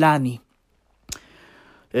uSimelani.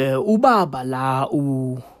 Ubaba la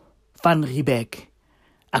Van Riebeeck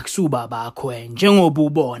akusubaba akho njengoba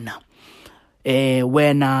ubona.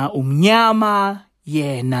 Wena umnyama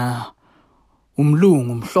yena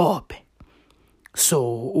umlungu mhlophe.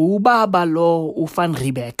 So ubaba lo uVan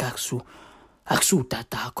Riebeeck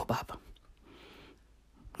akusutatakho baba.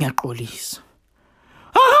 Ngiyaxolisa.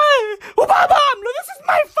 Hi, ubaba, this is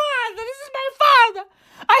my father.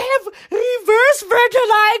 I have reverse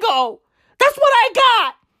vertigo. That's what I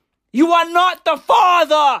got. You are not the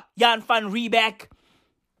father, Jan van Riebeeck.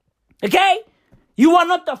 Okay? You are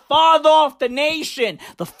not the father of the nation.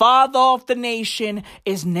 The father of the nation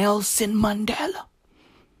is Nelson Mandela.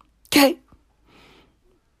 Okay?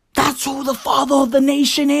 That's who the father of the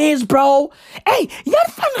nation is, bro. Hey, Jan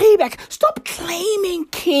van Riebeeck, stop claiming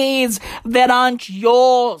kids that aren't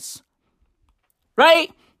yours.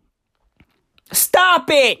 Right? Stop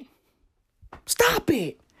it.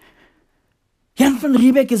 Jan van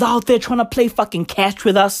Riebeeck is out there trying to play fucking catch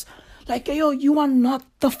with us. Like, yo, you are not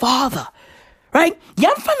the father. Right?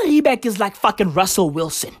 Jan van Riebeeck is like fucking Russell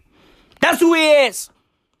Wilson. That's who he is.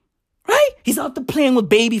 Right? He's out there playing with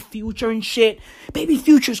Baby Future and shit. Baby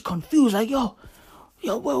Future's confused. Like, yo,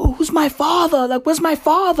 who's my father? Like, where's my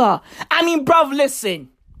father? I mean, bruv, listen.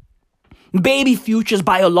 Baby Future's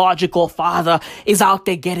biological father is out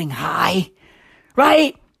there getting high.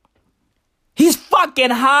 Right? He's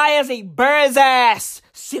fucking high as a bird's ass.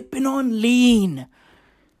 Sipping on lean.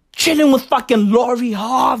 Chilling with fucking Lori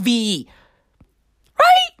Harvey.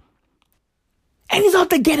 Right? And he's out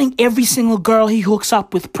there getting every single girl he hooks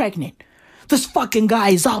up with pregnant. This fucking guy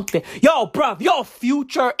is out there. Yo, bruv, your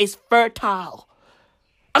Future is fertile.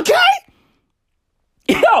 Okay?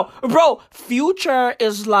 Yo, bro, Future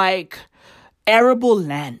is like arable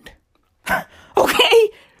land. Okay?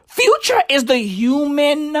 Future is the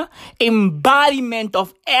human embodiment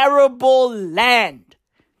of arable land.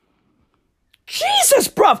 Jesus,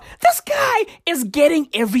 bruv, this guy is getting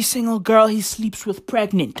every single girl he sleeps with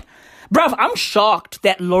pregnant. Bruv, I'm shocked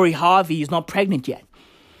that Lori Harvey is not pregnant yet.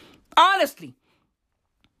 Honestly,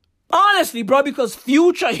 bro, because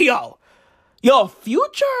Future, Future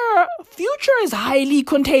is highly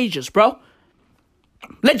contagious, bro.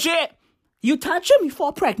 Legit. You touch him, you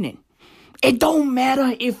fall pregnant. It don't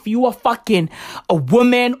matter if you are fucking a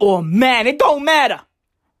woman or a man. It don't matter.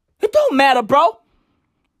 It don't matter, bro.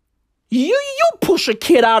 You push a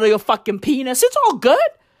kid out of your fucking penis. It's all good.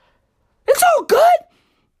 It's all good.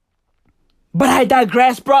 But I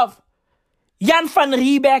digress, bruv. Jan van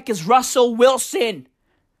Riebeeck is Russell Wilson.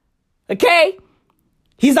 Okay?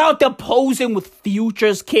 He's out there posing with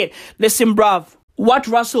Future's kid. Listen, bruv. What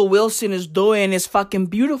Russell Wilson is doing is fucking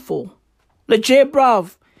beautiful. Legit,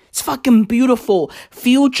 bruv. It's fucking beautiful.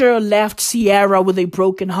 Future left Ciara with a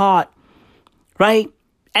broken heart. Right?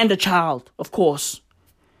 And a child, of course.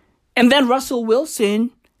 And then Russell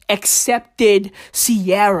Wilson accepted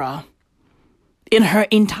Ciara in her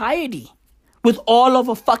entirety. With all of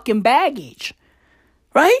her fucking baggage.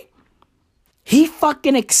 Right? He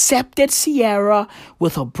fucking accepted Ciara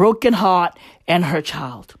with her broken heart and her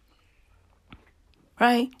child.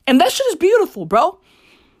 Right? And that shit is beautiful, bro.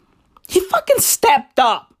 He fucking stepped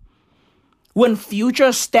up. When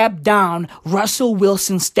Future stepped down, Russell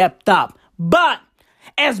Wilson stepped up. But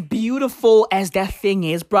as beautiful as that thing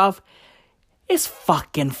is, bruv, it's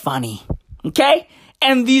fucking funny. Okay?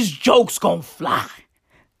 And these jokes gon' fly.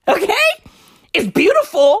 Okay? It's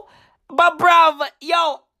beautiful, but bruv,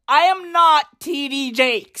 I am not TD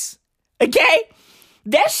Jakes. Okay?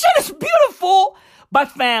 That shit is beautiful,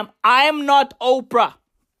 but fam, I am not Oprah.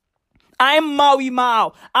 I'm Maui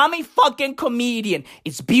Mao. I'm a fucking comedian.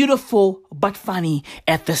 It's beautiful, but funny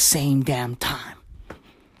at the same damn time.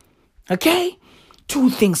 Okay? Two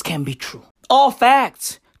things can be true. All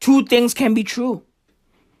facts. Two things can be true.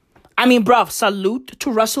 I mean, bruv, salute to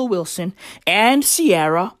Russell Wilson and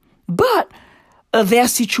Ciara, but their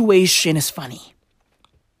situation is funny.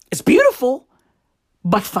 It's beautiful,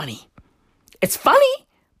 but funny. It's funny,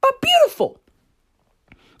 but beautiful.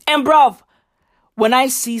 And bruv, when I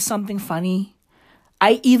see something funny,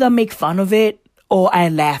 I either make fun of it or I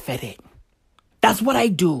laugh at it. That's what I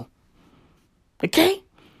do. Okay?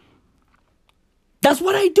 That's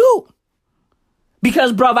what I do.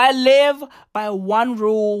 Because, bruv, I live by one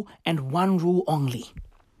rule and one rule only.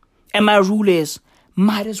 And my rule is,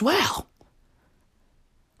 might as well.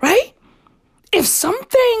 Right? If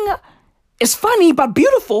something is funny but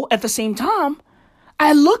beautiful at the same time,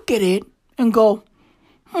 I look at it and go,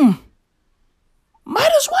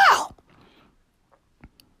 might as well.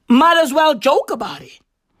 Might as well joke about it.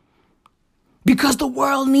 Because the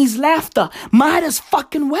world needs laughter. Might as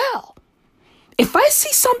fucking well. If I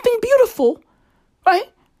see something beautiful, right,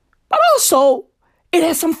 but also it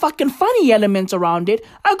has some fucking funny elements around it,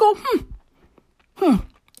 I go,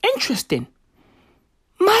 interesting.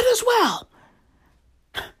 Might as well.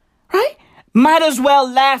 Right? Might as well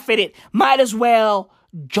laugh at it. Might as well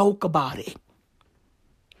joke about it.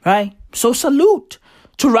 Right? So salute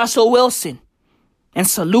to Russell Wilson. And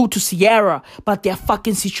salute to Ciara. But their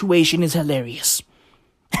fucking situation is hilarious.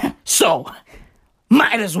 So,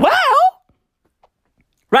 might as well.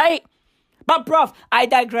 Right? But bruv, I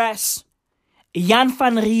digress. Jan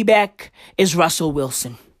van Riebeeck is Russell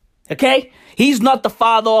Wilson. Okay? He's not the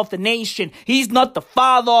father of the nation. He's not the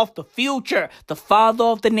father of the future. The father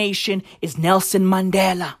of the nation is Nelson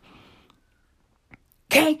Mandela.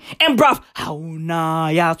 Okay? And bruv,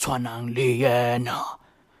 hauna ya twanang liena.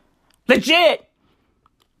 Legit.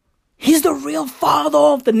 He's the real father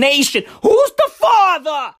of the nation. Who's the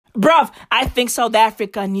father? Bruv, I think South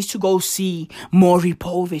Africa needs to go see Maury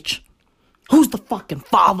Povich. Who's the fucking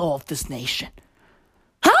father of this nation?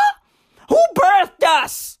 Huh? Who birthed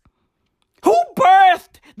us? Who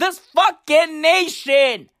birthed this fucking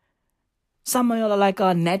nation? Some of y'all are like,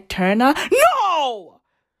 Ned Turner. No!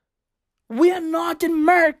 We are not in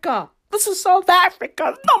America. This is South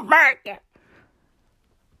Africa. It's not America.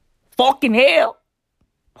 Fucking hell.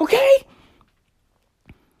 Okay?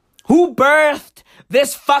 Who birthed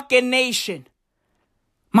this fucking nation?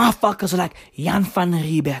 Motherfuckers are like Jan van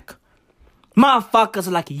Riebeeck. Motherfuckers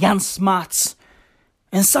are like Jan Smuts.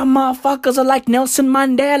 And some motherfuckers are like Nelson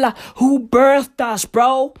Mandela, who birthed us,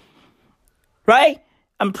 bro. Right?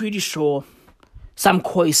 I'm pretty sure some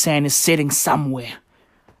Khoisan is sitting somewhere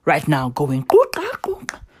right now going,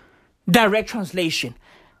 direct translation,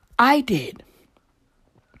 I did.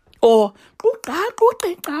 Or,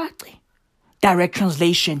 direct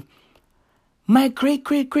translation, my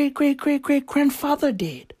great-great-great-great-great-great-grandfather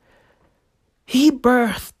did. He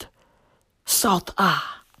birthed South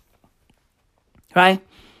Ah. Right?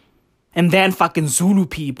 And then fucking Zulu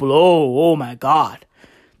people, oh my God.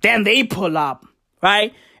 Then they pull up,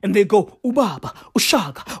 right? And they go, Ubaba,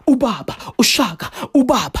 Ushaga, Ubaba, Ushaga,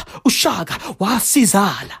 Ubaba, Ushaga,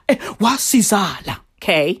 Wasizala.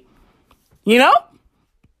 Okay? You know?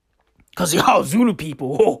 Because y'all Zulu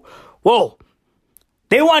people, whoa.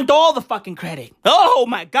 They want all the fucking credit. Oh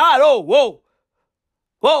my God, whoa.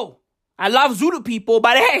 I love Zulu people,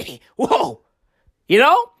 but hey, whoa. You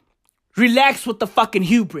know? Relax with the fucking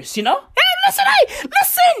hubris, you know? Hey, listen,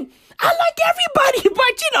 I like everybody,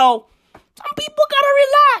 but you know, some people gotta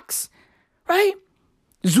relax, right?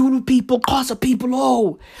 Zulu people, Xhosa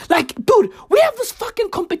people, like, dude, we have this fucking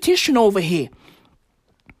competition over here.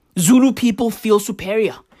 Zulu people feel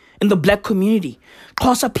superior in the black community.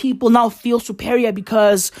 Xhosa people now feel superior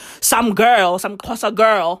because some Xhosa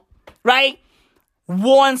girl, right,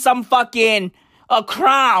 won some fucking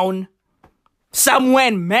crown somewhere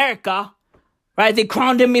in America, right? They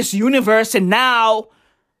crowned her Miss Universe, and now,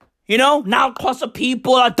 you know, now Xhosa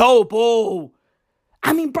people are dope. Oh,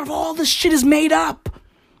 I mean, bro, all this shit is made up.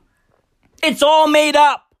 It's all made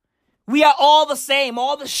up. We are all the same.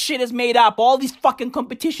 All this shit is made up. All these fucking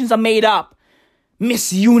competitions are made up.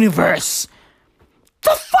 Miss Universe.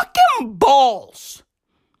 The fucking balls.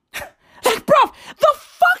 Like, bro, the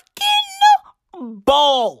fucking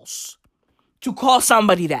balls to call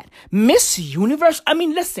somebody that. Miss Universe? I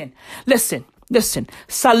mean, listen.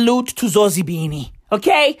 Salute to Zozibini,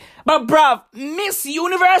 okay? But, bruv, Miss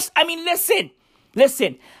Universe? I mean, listen.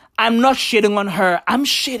 I'm not shitting on her. I'm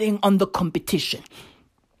shitting on the competition.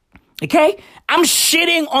 Okay? I'm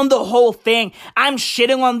shitting on the whole thing. I'm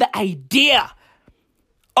shitting on the idea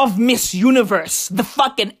of Miss Universe. The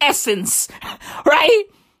fucking essence, right?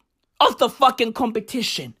 Of the fucking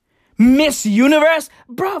competition. Miss Universe?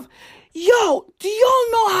 Bruv, yo, do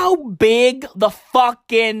y'all know how big the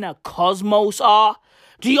fucking cosmos are?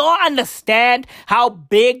 Do y'all understand how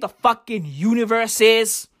big the fucking universe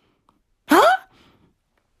is? Huh?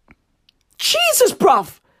 Jesus,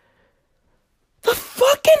 bruv. The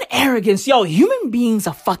fucking arrogance. Yo, human beings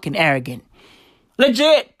are fucking arrogant.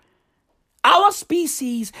 Legit. Our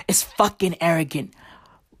species is fucking arrogant.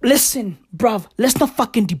 Listen, bruv, let's not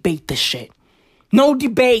fucking debate this shit. No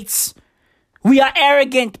debates. We are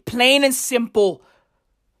arrogant, plain and simple.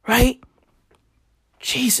 Right?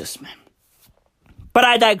 Jesus, man. But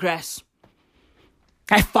I digress.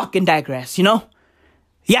 I fucking digress, you know?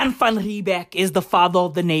 Jan van Riebeeck is the father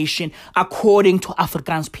of the nation, according to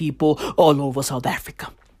Afrikaans people all over South Africa.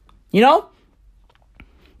 You know?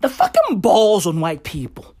 The fucking balls on white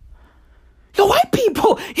people. Yo, white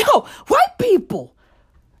people.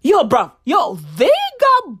 Yo, bruv. Yo, they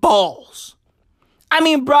got balls. I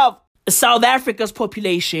mean, bruv, South Africa's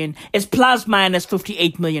population is plus minus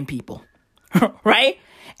 58 million people. Right?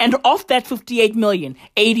 And of that 58 million,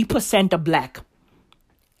 80% are black.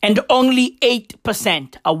 And only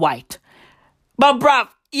 8% are white. But bruv,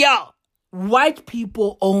 yo, white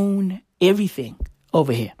people own everything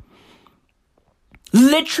over here.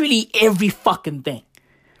 Literally every fucking thing.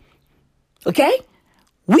 Okay?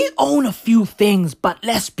 We own a few things, but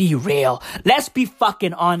let's be real. Let's be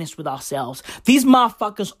fucking honest with ourselves. These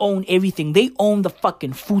motherfuckers own everything. They own the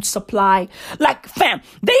fucking food supply. Like, fam,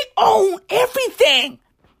 they own everything.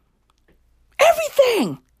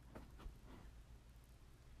 Everything.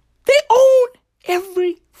 They own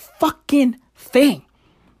every fucking thing.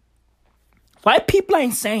 White people are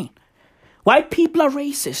insane. White people are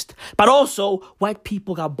racist. But also, white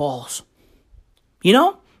people got balls. You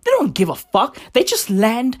know? They don't give a fuck. They just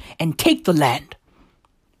land and take the land.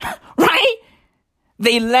 Right?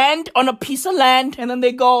 They land on a piece of land and then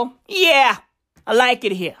they go, yeah, I like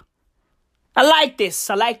it here. I like this.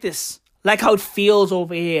 I like how it feels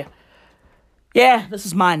over here. Yeah, this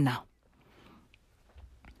is mine now.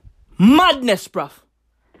 Madness, bruv.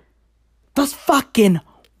 That's fucking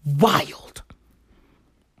wild.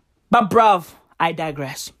 But bruv, I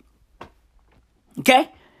digress. Okay?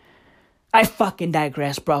 I fucking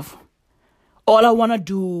digress, bruv. All I want to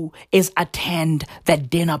do is attend that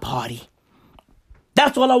dinner party.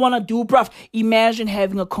 That's all I want to do, bruv. Imagine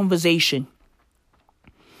having a conversation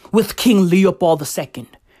with King Leopold II.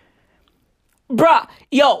 Bruh,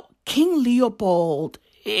 yo, King Leopold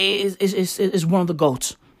is one of the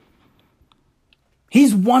goats.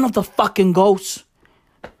 He's one of the fucking goats.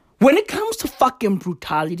 When it comes to fucking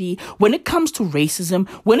brutality, when it comes to racism,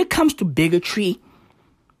 when it comes to bigotry,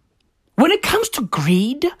 when it comes to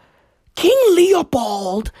greed, King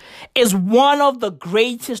Leopold is one of the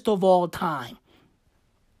greatest of all time.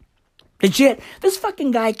 Legit, this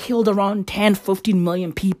fucking guy killed around 10, 15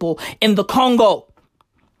 million people in the Congo.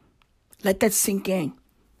 Let that sink in.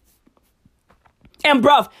 And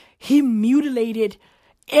bruv, he mutilated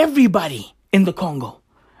everybody in the Congo.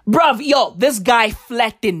 Bruv, yo, this guy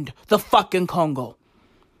flattened the fucking Congo.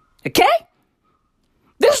 Okay?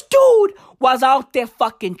 This dude was out there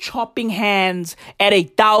fucking chopping hands at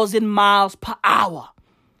 1,000 miles per hour.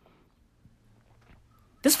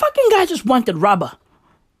 This fucking guy just wanted rubber.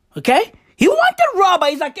 Okay? He wanted rubber.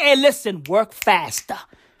 He's like, hey, listen, work faster.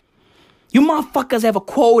 You motherfuckers have a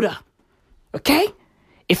quota. Okay?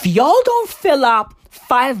 If y'all don't fill up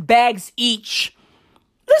 5 bags each,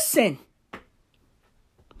 listen,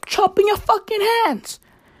 chopping your fucking hands.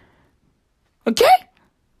 Okay?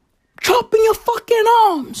 Chopping your fucking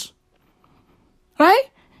arms. Right?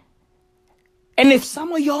 And if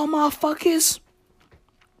some of y'all motherfuckers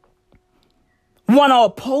want to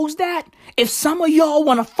oppose that, if some of y'all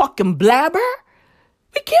want to fucking blabber,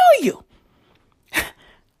 we kill you.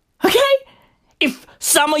 Okay? If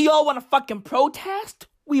some of y'all want to fucking protest,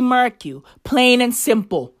 we murk you. Plain and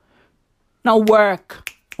simple. Now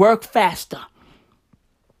work. Work faster.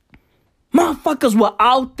 Motherfuckers were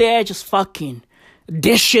out there just fucking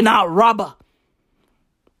dishing out rubber.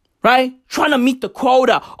 Right? Trying to meet the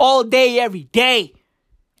quota all day, every day.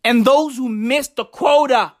 And those who missed the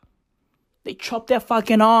quota, they chopped their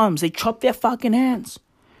fucking arms. They chopped their fucking hands.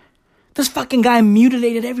 This fucking guy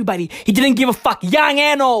mutilated everybody. He didn't give a fuck, young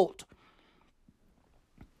and old.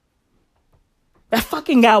 That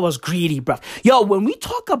fucking guy was greedy, bruv. Yo, when we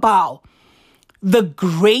talk about the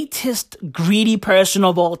greatest greedy person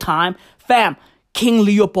of all time, fam, King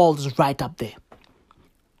Leopold is right up there.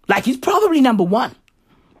 Like, he's probably number 1.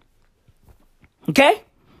 Okay?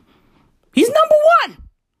 He's number 1.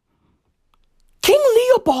 King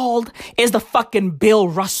Leopold is the fucking Bill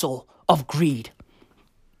Russell of greed.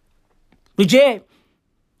 Legit.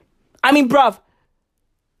 I mean, bruv,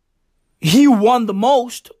 he won the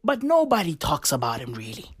most, but nobody talks about him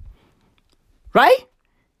really. Right?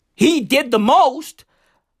 He did the most,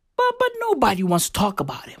 but nobody wants to talk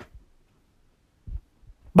about him.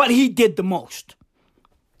 But he did the most.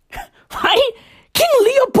 Right? King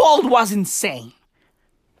Leopold was insane.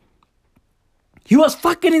 He was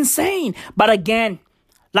fucking insane. But again,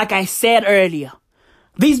 like I said earlier,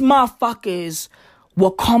 these motherfuckers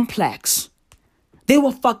were complex. They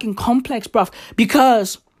were fucking complex, bruv.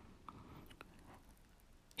 Because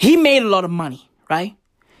he made a lot of money, right?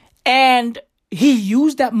 And he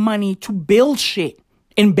used that money to build shit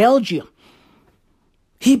in Belgium.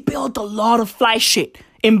 He built a lot of fly shit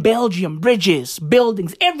in Belgium. Bridges,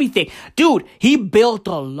 buildings, everything. Dude, he built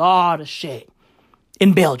a lot of shit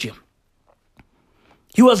in Belgium.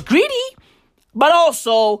 He was greedy, but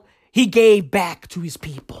also he gave back to his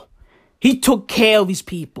people. He took care of his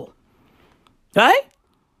people. Right?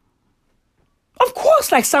 Of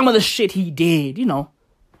course, like some of the shit he did,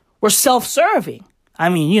 were self-serving. I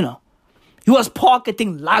mean, he was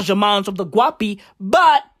pocketing large amounts of the guapi,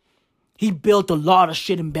 but he built a lot of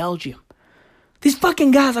shit in Belgium. These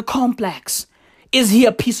fucking guys are complex. Is he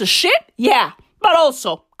a piece of shit? Yeah, but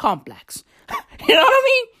also complex. You know what I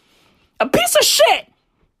mean? A piece of shit.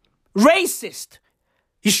 Racist.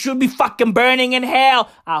 He should be fucking burning in hell.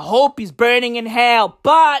 I hope he's burning in hell.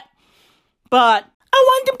 But I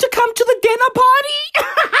want him to come to the dinner party.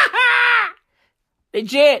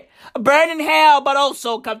 Legit. Burn in hell, but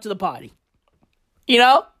also come to the party.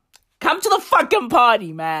 Come to the fucking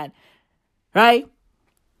party, man. Right?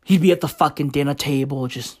 He'd be at the fucking dinner table,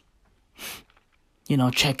 just,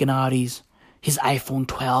 checking out his iPhone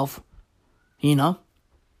 12. He's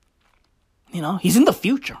in the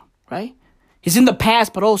future, right? He's in the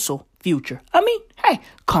past, but also future. I mean, hey,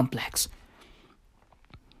 complex.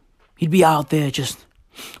 He'd be out there just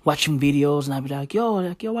watching videos, and I'd be like, yo,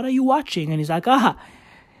 what are you watching? And he's like,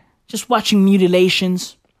 just watching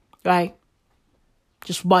mutilations, right?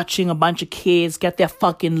 Just watching a bunch of kids get their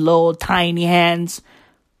fucking little tiny hands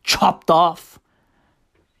chopped off.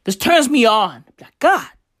 This turns me on. Like, God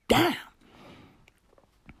damn.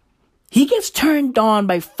 He gets turned on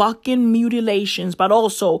by fucking mutilations, but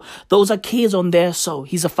also those are kids on there, so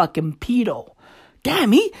he's a fucking pedo.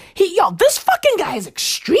 Damn, this fucking guy is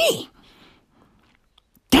extreme.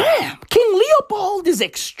 Damn, King Leopold is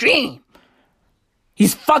extreme.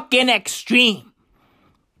 He's fucking extreme.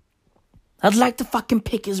 I'd like to fucking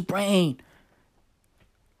pick his brain.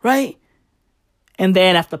 Right? And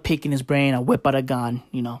then after picking his brain, I whip out a gun,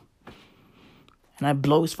 and I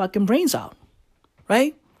blow his fucking brains out.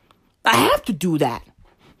 Right? I have to do that.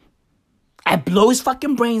 I blow his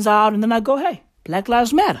fucking brains out, and then I go, hey, Black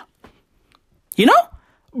Lives Matter.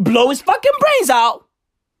 Blow his fucking brains out.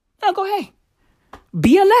 And I go, hey,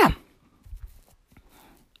 BLM.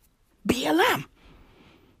 BLM.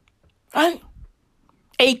 Right?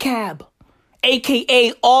 ACAB.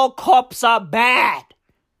 AKA all cops are bad.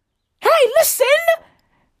 Hey, listen.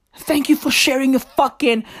 Thank you for sharing your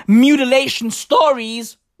fucking mutilation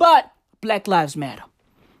stories, but Black Lives Matter.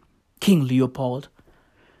 King Leopold.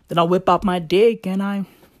 Then I whip out my dick and I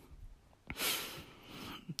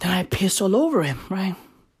piss all over him, right?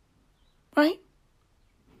 Right?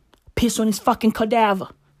 Piss on his fucking cadaver.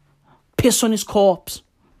 Piss on his corpse.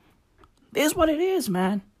 This is what it is,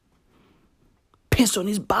 man. Piss on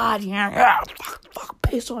his body. Fuck,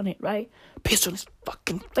 piss on it, right? Piss on his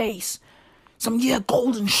fucking face. Some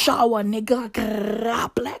golden shower, nigga.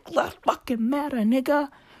 Black Lives fucking Matter, nigga.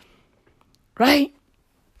 Right?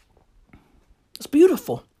 It's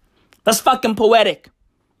beautiful. That's fucking poetic.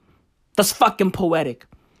 That's fucking poetic.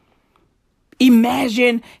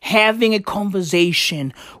 Imagine having a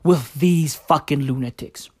conversation with these fucking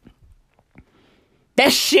lunatics.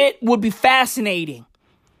 That shit would be fascinating.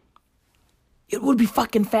 It would be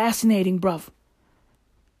fucking fascinating, bruv.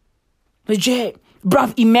 Legit.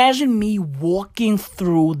 Bruv, imagine me walking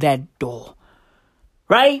through that door.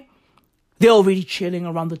 Right? They're already chilling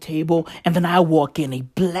around the table, and then I walk in, a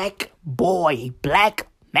black boy, a black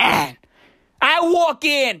man. I walk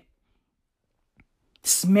in,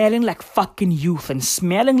 smelling like fucking youth and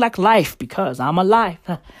smelling like life because I'm alive.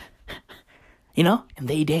 And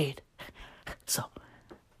they did. So,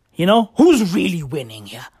 who's really winning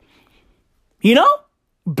here?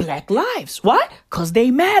 Black lives. Why? Because they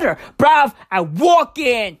matter. Bruv, I walk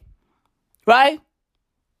in, right?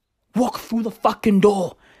 Walk through the fucking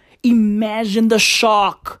door. Imagine the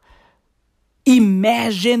shock.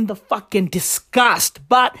 Imagine the fucking disgust.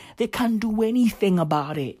 But they can't do anything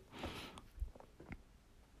about it.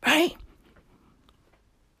 Right?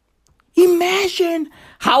 Imagine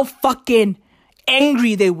how fucking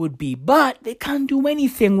angry they would be. But they can't do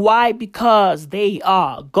anything. Why? Because they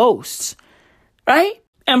are ghosts. Right?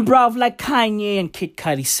 And bruv, like Kanye and Kid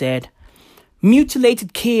Cudi said,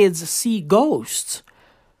 mutilated kids see ghosts.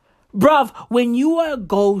 Bruv, when you are a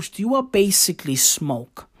ghost, you are basically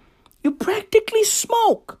smoke. You practically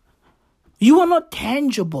smoke. You are not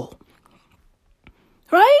tangible.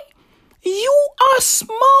 Right? You are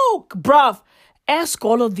smoke. Bruv, ask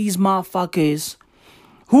all of these motherfuckers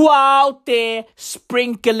who are out there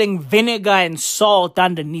sprinkling vinegar and salt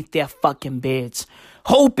underneath their fucking beds,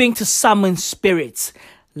 hoping to summon spirits.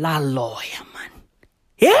 La lawyer, man.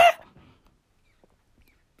 Yeah?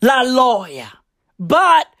 La lawyer.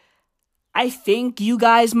 But I think you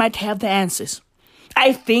guys might have the answers.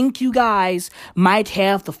 I think you guys might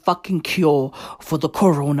have the fucking cure for the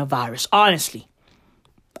coronavirus. Honestly,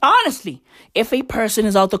 if a person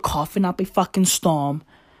is out there coughing up a fucking storm,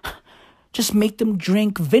 just make them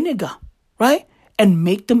drink vinegar, right? And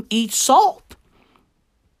make them eat salt.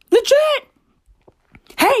 Legit.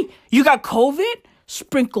 Hey, you got COVID?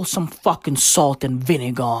 Sprinkle some fucking salt and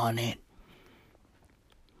vinegar on it.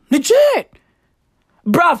 Legit.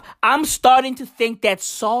 Bruv, I'm starting to think that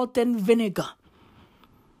salt and vinegar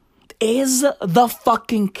is the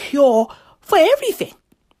fucking cure for everything.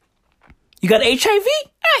 You got HIV?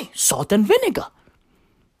 Hey, salt and vinegar.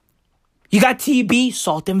 You got TB?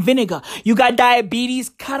 Salt and vinegar. You got diabetes?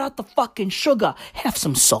 Cut out the fucking sugar. Have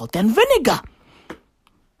some salt and vinegar.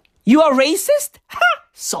 You are racist? Ha!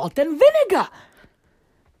 Salt and vinegar.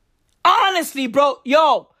 Honestly, bro.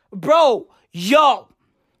 Whoa.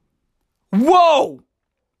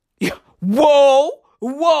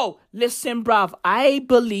 Listen, bruv, I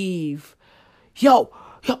believe,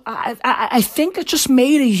 I think I just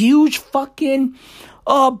made a huge fucking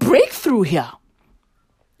breakthrough here.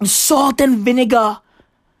 Salt and vinegar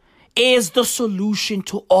is the solution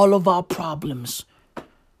to all of our problems.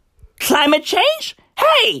 Climate change?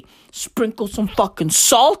 Hey, sprinkle some fucking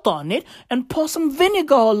salt on it and pour some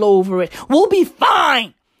vinegar all over it. We'll be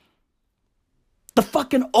fine. The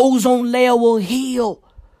fucking ozone layer will heal.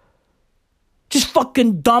 Just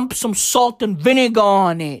fucking dump some salt and vinegar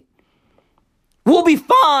on it. We'll be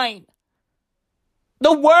fine.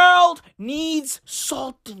 The world needs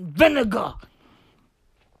salt and vinegar.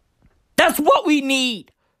 That's what we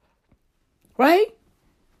need. Right?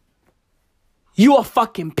 You a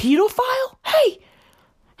fucking pedophile? Hey,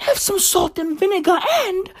 have some salt and vinegar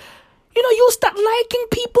and, you'll start liking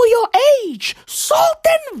people your age. Salt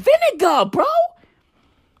and vinegar, bro.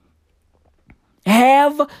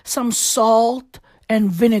 Have some salt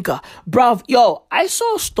and vinegar. Bruv, yo, I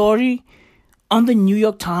saw a story on the New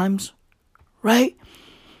York Times, right?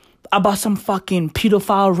 About some fucking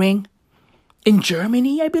pedophile ring in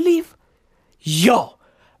Germany, I believe. Yo,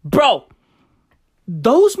 bro,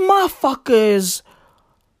 those motherfuckers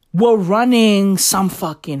were running some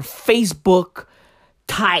fucking Facebook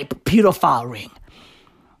type pedophile ring.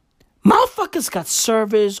 Motherfuckers got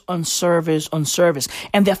servers on servers on servers,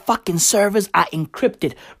 and their fucking servers are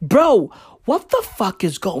encrypted. Bro, what the fuck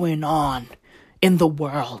is going on in the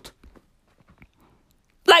world?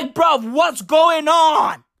 Like, bruv, what's going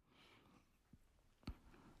on?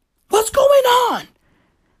 What's going on?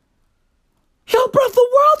 Yo, bruv, the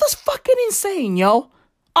world is fucking insane, yo.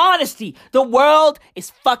 Honestly, the world is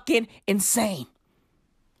fucking insane.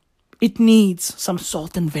 It needs some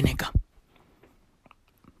salt and vinegar.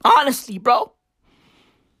 Honestly, bro.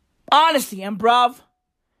 Honestly, and bruv,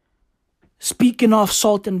 speaking of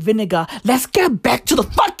salt and vinegar, let's get back to the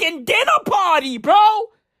fucking dinner party, bro.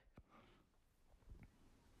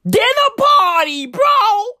 Dinner party,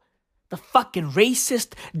 bro. The fucking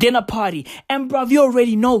racist dinner party. And bruv, you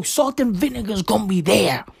already know salt and vinegar's gonna be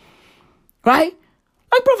there. Right?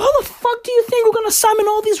 Like, bruv, how the fuck do you think we're gonna summon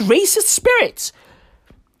all these racist spirits?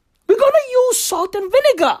 We're gonna use salt and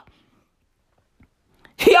vinegar.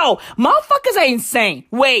 Yo, motherfuckers are insane.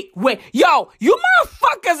 Wait. Yo, you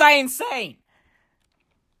motherfuckers are insane.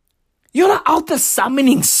 You're not out there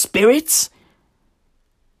summoning spirits?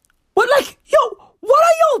 What, like, yo, what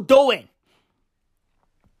are y'all doing?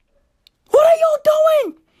 What are y'all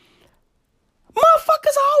doing?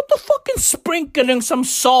 Motherfuckers are out there fucking sprinkling some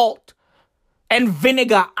salt and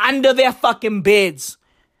vinegar under their fucking beds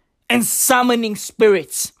and summoning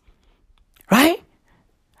spirits. Right?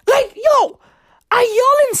 Like, yo, are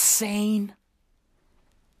y'all insane?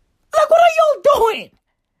 Like, what are y'all doing?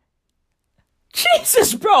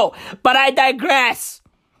 Jesus, bro. But I digress.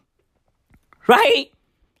 Right?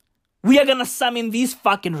 We are gonna summon these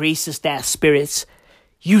fucking racist ass spirits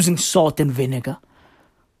using salt and vinegar.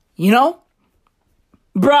 You know?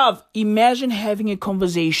 Bruv, imagine having a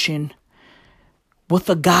conversation with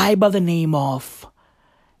a guy by the name of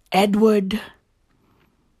Edward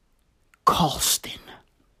Colston.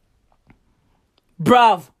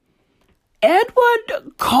 Bruv,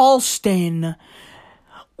 Edward Colston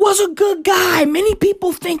was a good guy. Many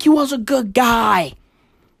people think he was a good guy.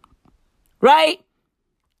 Right?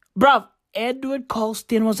 Bruv, Edward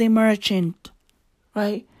Colston was a merchant.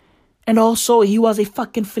 Right? And also, he was a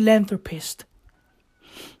fucking philanthropist.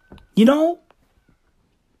 You know?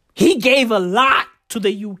 He gave a lot to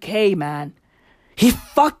the UK, man. He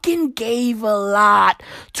fucking gave a lot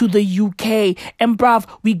to the UK. And bruv,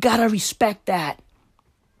 we gotta respect that.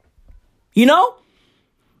 You know?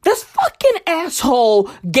 This fucking asshole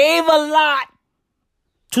gave a lot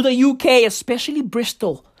to the UK, especially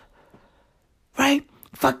Bristol. Right?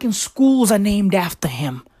 Fucking schools are named after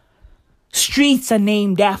him. Streets are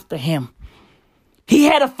named after him. He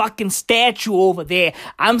had a fucking statue over there.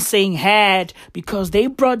 I'm saying had because they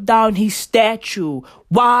brought down his statue.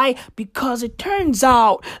 Why? Because it turns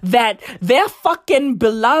out that their fucking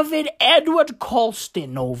beloved Edward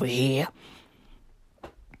Colston over here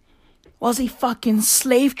was a fucking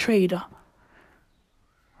slave trader.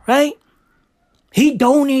 Right? He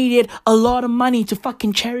donated a lot of money to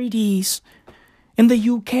fucking charities in the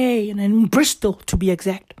UK and in Bristol, to be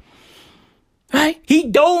exact. Right? He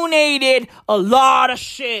donated a lot of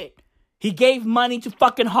shit. He gave money to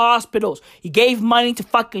fucking hospitals. He gave money to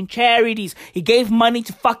fucking charities. He gave money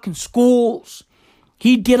to fucking schools.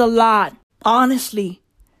 He did a lot. Honestly,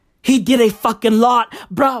 he did a fucking lot.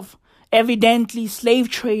 Bruv, evidently slave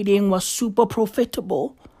trading was super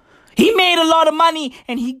profitable. He made a lot of money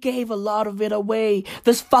and he gave a lot of it away.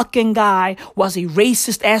 This fucking guy was a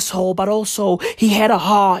racist asshole, but also he had a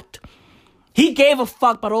heart. He gave a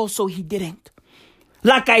fuck, but also he didn't.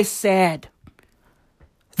 Like I said,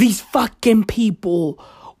 these fucking people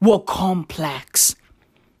were complex.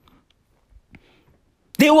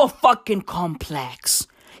 They were fucking complex.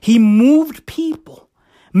 He moved people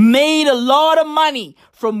made a lot of money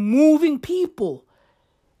from moving people.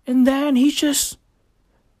 And then he just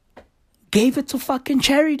gave it to fucking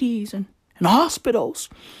charities and hospitals.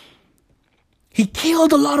 He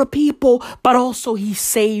killed a lot of people, but also he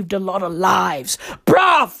saved a lot of lives.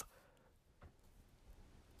 Bruv!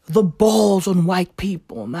 The balls on white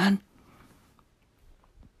people, man.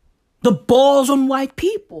 The balls on white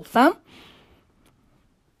people, fam.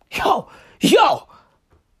 Yo.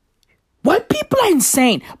 White people are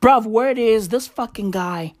insane. Bruv, word is this fucking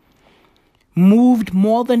guy moved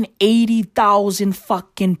more than 80,000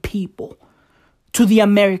 fucking people to the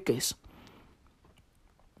Americas.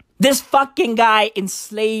 This fucking guy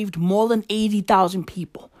enslaved more than 80,000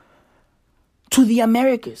 people to the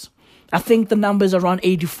Americas. I think the number's around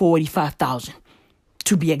 84, 85,000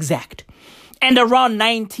 to be exact. And around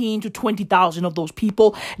 19 to 20,000 of those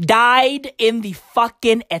people died in the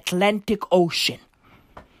fucking Atlantic Ocean.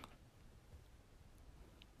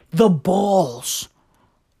 The balls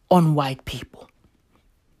on white people.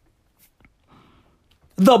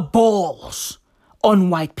 The balls on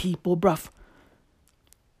white people, bruv.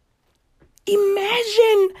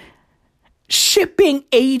 Imagine shipping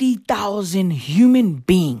 80,000 human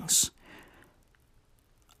beings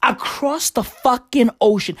across the fucking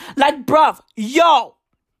ocean. Like, bruv, yo,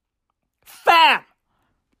 fam.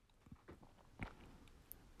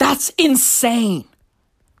 That's insane.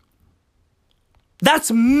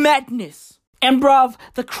 That's madness. And bruv,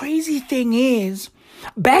 the crazy thing is,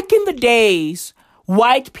 back in the days,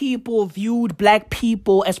 white people viewed black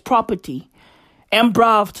people as property. And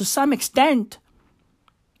bruv, to some extent,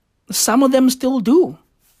 some of them still do.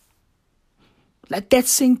 Let that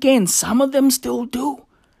sink in. Some of them still do.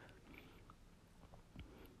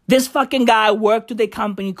 This fucking guy worked with a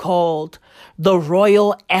company called the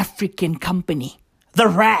Royal African Company. The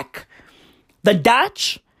RAC. The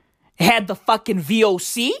Dutch had the fucking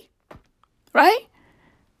VOC, right?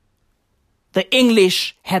 The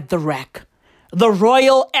English had the RAC. The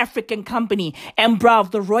Royal African Company. And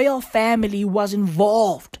bruv, the royal family was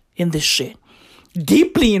involved in this shit.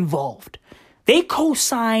 Deeply involved. They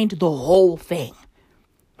co-signed the whole thing.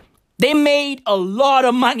 They made a lot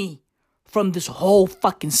of money from this whole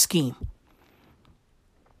fucking scheme.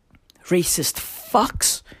 Racist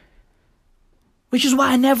fucks. Which is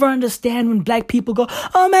why I never understand when black people go,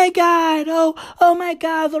 oh my God, oh my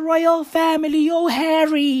God, the royal family, oh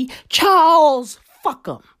Harry, Charles. Fuck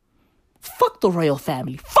them. Fuck the royal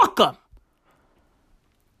family. Fuck them.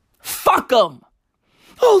 Fuck them.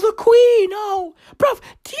 Oh, the queen. Oh, bruv,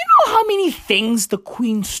 do you know how many things the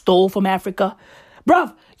queen stole from Africa?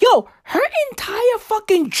 Bruv, yo, her entire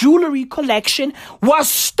fucking jewelry collection was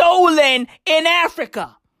stolen in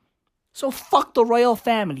Africa. So fuck the royal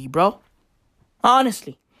family, bro.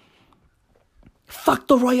 Honestly. Fuck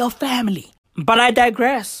the royal family. But I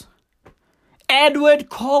digress. Edward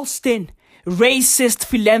Colston, racist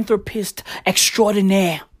philanthropist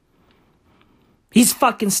extraordinaire. His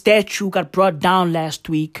fucking statue got brought down last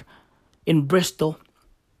week in Bristol.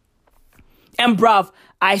 And bruv,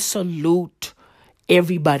 I salute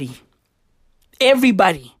everybody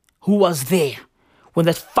who was there when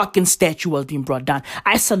that fucking statue was being brought down.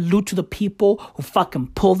 I salute to the people who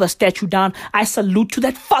fucking pulled the statue down. I salute to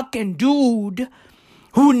that fucking dude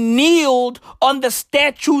who kneeled on the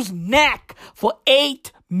statue's neck for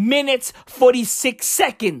 8 minutes, 46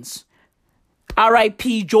 seconds.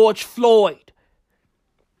 R.I.P. George Floyd.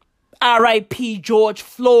 R.I.P. George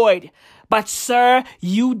Floyd. But sir,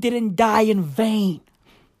 you didn't die in vain.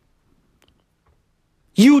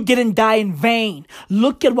 You didn't die in vain.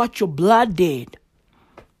 Look at what your blood did.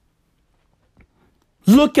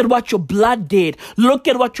 Look at what your blood did. Look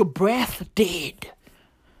at what your breath did.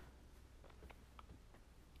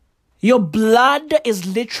 Your blood is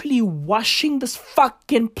literally washing this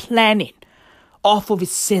fucking planet off of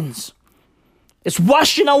its sins. It's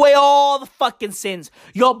washing away all the fucking sins.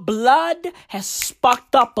 Your blood has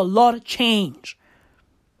sparked up a lot of change.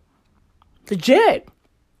 Legit.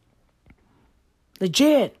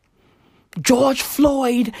 George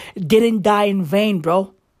Floyd didn't die in vain,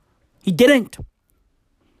 bro. He didn't.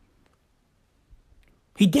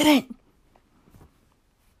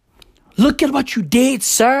 Look at what you did,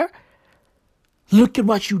 sir. Look at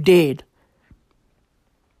what you did.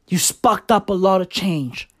 You sparked up a lot of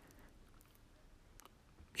change.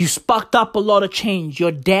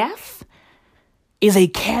 Your death is a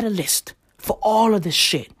catalyst for all of this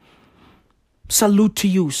shit. Salute to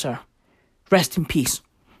you, sir. Rest in peace.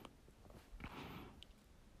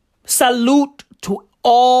 Salute to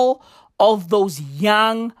all of those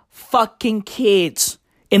young fucking kids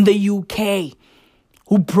in the UK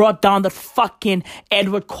who brought down the fucking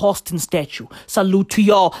Edward Colston statue. Salute to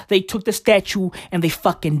y'all. They took the statue and they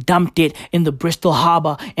fucking dumped it in the Bristol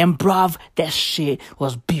Harbor. And bruv, that shit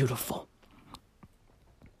was beautiful.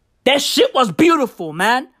 That shit was beautiful,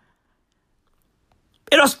 man.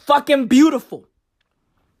 It was fucking beautiful.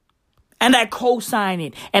 And I co-sign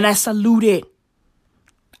it. And I salute it.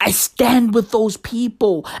 I stand with those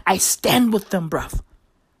people. I stand with them, bruv.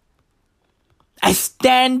 I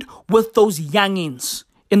stand with those youngins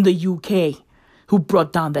in the UK who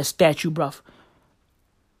brought down that statue, bruv.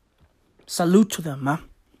 Salute to them, man.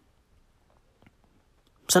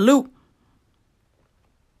 Salute.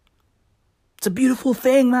 It's a beautiful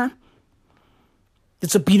thing, man.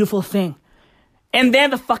 It's a beautiful thing. And then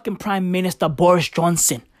the fucking Prime Minister, Boris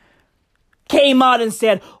Johnson, came out and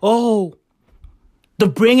said, oh, the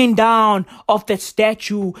bringing down of that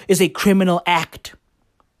statue is a criminal act.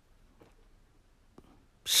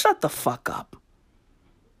 Shut the fuck up.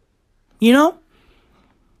 You know?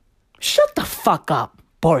 Shut the fuck up,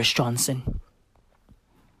 Boris Johnson.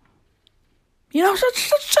 You know,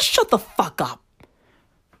 just shut the fuck up.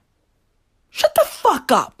 Shut the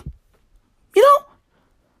fuck up. You know?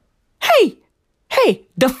 Hey,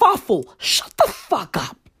 the Faffle, shut the fuck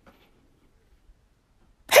up.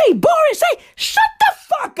 Hey, Boris, hey, shut the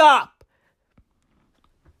fuck up.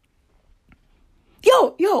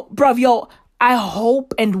 Yo, bruv, I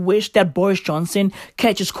hope and wish that Boris Johnson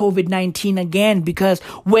catches COVID-19 again, because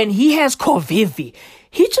when he has COVID,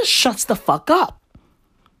 he just shuts the fuck up.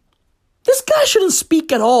 This guy shouldn't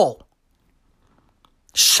speak at all.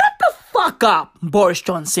 Shut the fuck up, Boris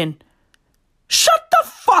Johnson. Shut the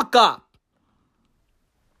fuck up.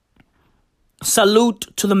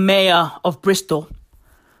 Salute to the mayor of Bristol,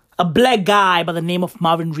 a black guy by the name of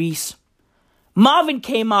Marvin Rees. Marvin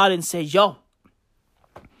came out and said, yo,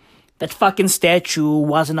 that fucking statue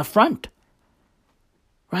was an affront.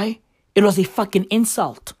 Right? It was a fucking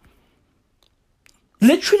insult.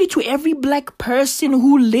 Literally to every black person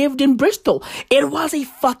who lived in Bristol. It was a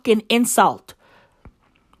fucking insult.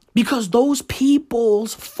 Because those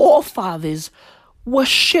people's forefathers were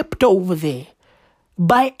shipped over there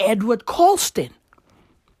by Edward Colston.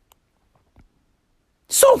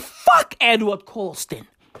 So fuck Edward Colston.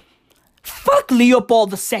 Fuck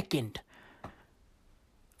Leopold II.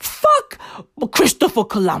 Fuck Christopher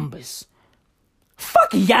Columbus.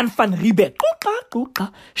 Fuck Jan van Riebeeck.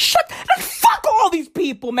 Fuck all these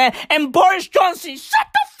people, man. And Boris Johnson, shut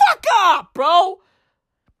the fuck up, bro.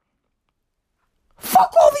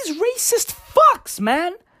 Fuck all these racist fucks,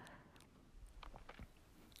 man.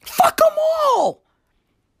 Fuck them all.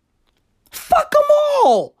 Fuck them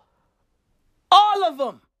all. All of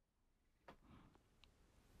them.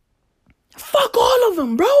 Fuck all of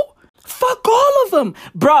them, bro. Fuck all of them.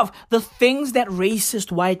 Bruv, the things that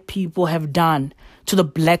racist white people have done to the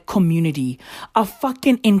black community are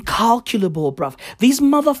fucking incalculable, bruv. These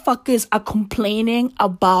motherfuckers are complaining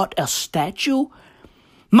about a statue.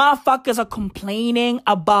 Motherfuckers are complaining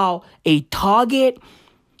about a Target,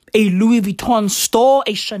 a Louis Vuitton store,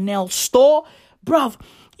 a Chanel store. Bruv,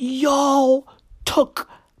 y'all took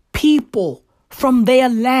people from their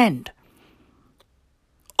land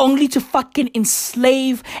only to fucking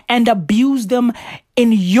enslave and abuse them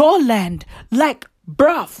in your land. Like,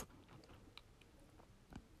 bruv.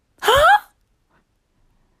 Huh?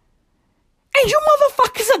 And you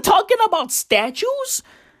motherfuckers are talking about statues?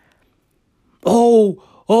 Oh,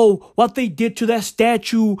 what they did to that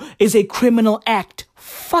statue is a criminal act.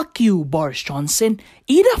 Fuck you, Boris Johnson.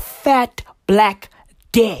 Eat a fat black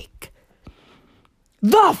dick.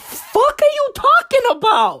 The fuck are you talking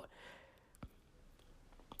about?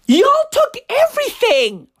 Y'all took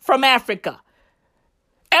everything from Africa.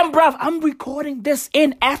 And bruv, I'm recording this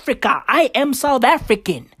in Africa. I am South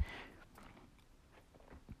African.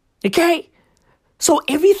 Okay? So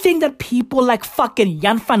everything that people like fucking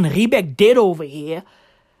Jan van Riebeeck did over here,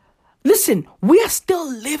 listen, we are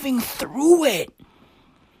still living through it.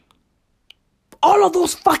 All of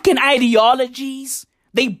those fucking ideologies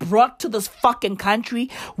they brought to this fucking country,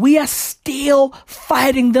 we are still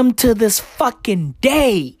fighting them to this fucking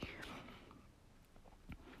day.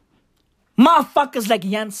 Motherfuckers like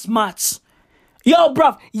Jan Smuts. Yo,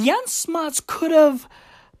 bruv, Jan Smuts could have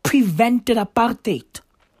prevented apartheid.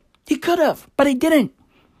 He could have, but he didn't.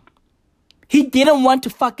 He didn't want to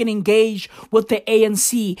fucking engage with the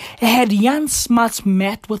ANC. Had Jan Smuts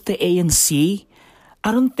met with the ANC,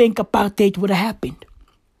 I don't think apartheid would have happened.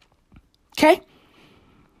 Okay?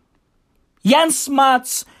 Jan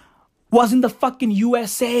Smuts was in the fucking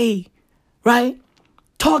USA, right?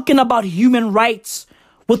 Talking about human rights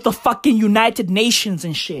with the fucking United Nations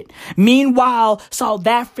and shit. Meanwhile, South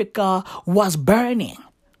Africa was burning.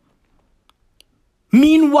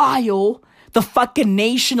 Meanwhile, the fucking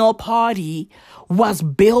National Party was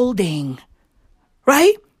building.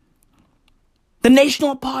 Right? The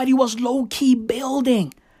National Party was low-key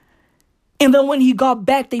building. And then when he got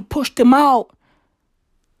back, they pushed him out.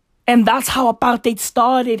 And that's how apartheid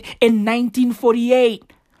started in 1948.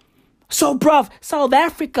 So, bruv, South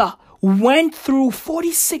Africa went through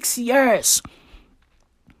 46 years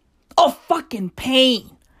of fucking pain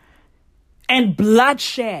and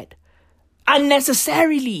bloodshed.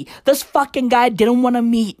 Unnecessarily. This fucking guy didn't want to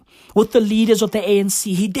meet with the leaders of the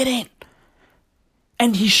ANC. He didn't.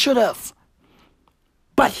 And he should have.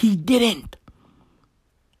 But he didn't.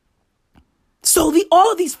 So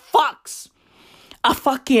all of these fucks are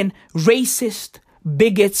fucking racist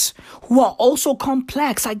bigots who are also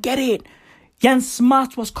complex. I get it. Jan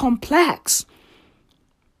Smuts was complex.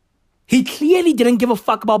 He clearly didn't give a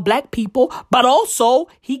fuck about black people, but also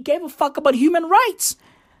he gave a fuck about human rights.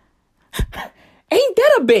 Ain't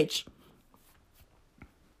that a bitch?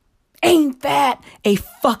 Ain't that a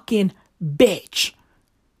fucking bitch?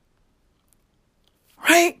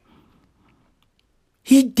 Right?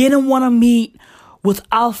 He didn't want to meet with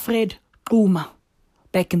Alfred Xuma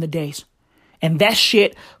back in the days. And that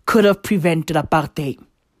shit could have prevented apartheid.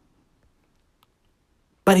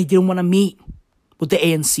 But he didn't want to meet with the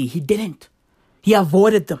ANC. He didn't. He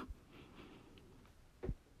avoided them.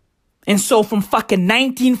 And so from fucking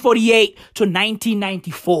 1948 to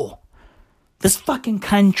 1994, this fucking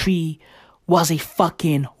country was a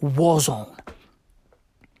fucking war zone.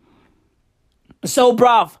 So,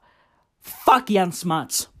 bruv, fuck Jan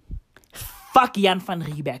Smuts. Fuck Jan van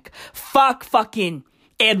Riebeeck. Fuck fucking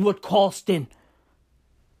Edward Colston.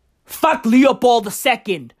 Fuck Leopold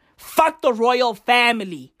II. Fuck the royal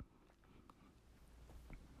family.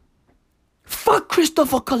 Fuck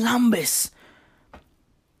Christopher Columbus.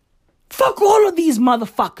 Fuck all of these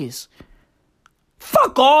motherfuckers.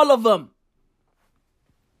 Fuck all of them.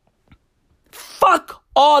 Fuck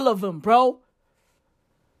all of them, bro.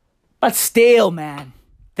 But still, man.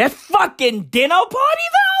 That fucking dinner party,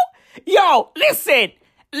 though? Yo,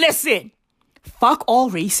 listen. Fuck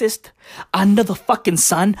all racist under the fucking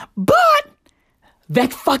sun. But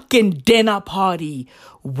that fucking dinner party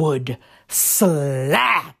would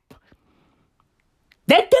slap.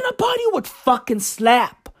 That dinner party would fucking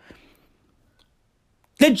slap.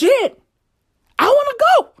 Legit. I want to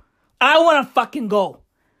go. I want to fucking go.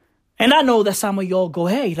 And I know that some of y'all go,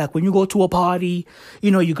 hey, like when you go to a party,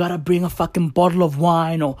 you know, you got to bring a fucking bottle of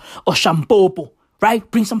wine or shampoo, right?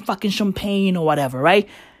 Bring some fucking champagne or whatever, right?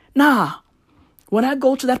 Nah. When I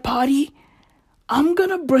go to that party, I'm going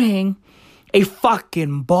to bring a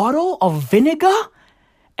fucking bottle of vinegar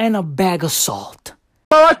and a bag of salt.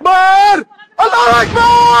 Allahu Akbar! Allahu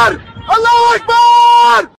Akbar! Allahu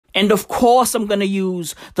Akbar! And of course, I'm going to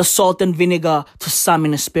use the salt and vinegar to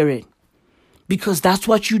summon a spirit. Because that's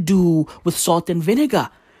what you do with salt and vinegar.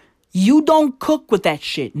 You don't cook with that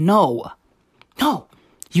shit. No.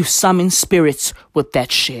 You summon spirits with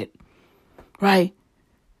that shit. Right?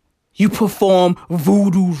 You perform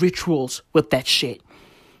voodoo rituals with that shit.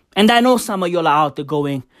 And I know some of y'all are out there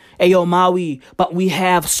going, hey, yo, Maui, but we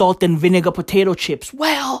have salt and vinegar potato chips.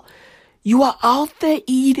 Well, you are out there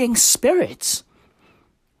eating spirits.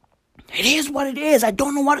 It is what it is. I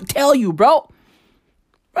don't know what to tell you, bro.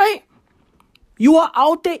 Right? You are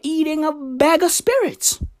out there eating a bag of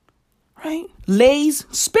spirits. Right? Lay's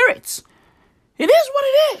spirits. It is what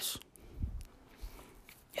it is.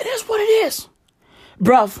 It is what it is.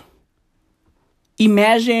 Bruv,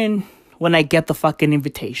 imagine when I get the fucking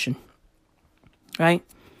invitation. Right?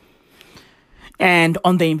 And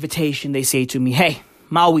on the invitation, they say to me, hey,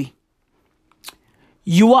 Maui,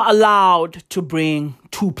 you are allowed to bring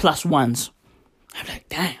 2 + 1s. I'm like,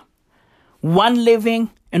 damn. 1 living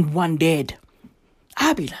and 1 dead.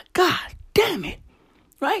 I'd be like, God damn it.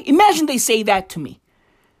 Right? Imagine they say that to me.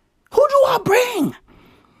 Who do I bring?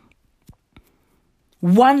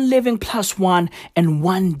 1 living +1 and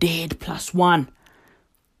 1 dead +1.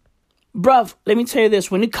 Bruv, let me tell you this.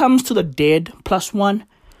 When it comes to the dead +1,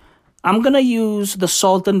 I'm going to use the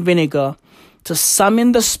salt and vinegar to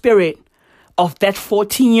summon the spirit of that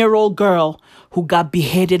 14-year-old girl who got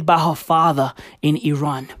beheaded by her father in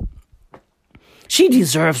Iran. She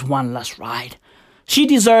deserves one last ride. She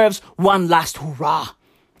deserves one last hurrah.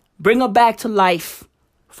 Bring her back to life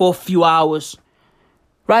for a few hours.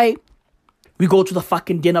 Right? We go to the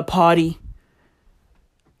fucking dinner party.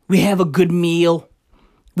 We have a good meal.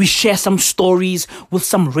 We share some stories with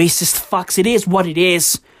some racist fucks. It is what it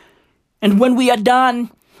is. And when we are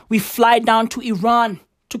done, we fly down to Iran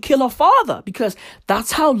to kill her father because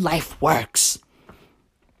that's how life works.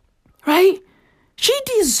 Right? She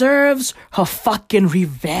deserves her fucking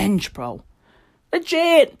revenge, bro.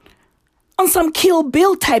 Legit. On some Kill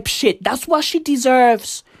Bill type shit. That's what she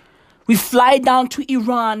deserves. We fly down to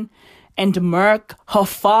Iran and murk her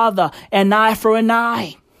father, an eye for an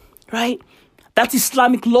eye. Right? That's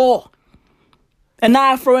Islamic law. An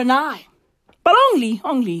eye for an eye. But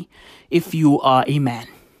only if you are a man.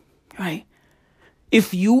 Right?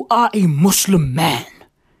 If you are a Muslim man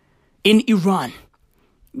in Iran,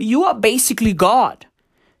 you are basically God.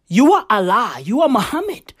 You are Allah. You are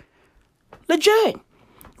Muhammad. Legit.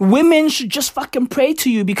 Women should just fucking pray to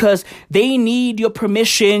you because they need your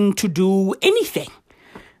permission to do anything.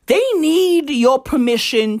 They need your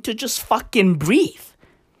permission to just fucking breathe.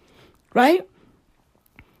 Right?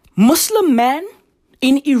 Muslim men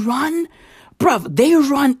in Iran, bruv, they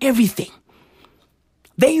run everything.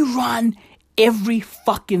 They run every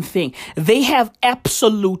fucking thing. They have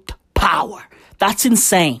absolute power. That's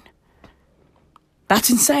insane. That's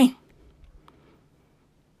insane.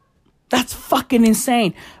 That's fucking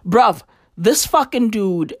insane. Bruv, this fucking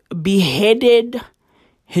dude beheaded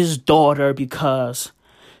his daughter because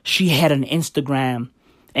she had an Instagram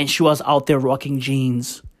and she was out there rocking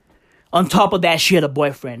jeans. On top of that, she had a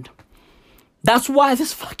boyfriend. That's why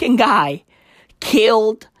this fucking guy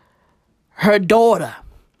killed her daughter.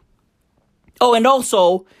 Oh, and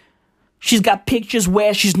also, she's got pictures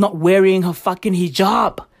where she's not wearing her fucking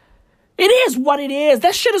hijab. It is what it is.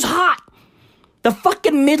 That shit is hot. The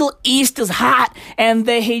fucking Middle East is hot and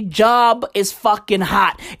the hijab is fucking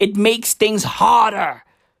hot. It makes things harder.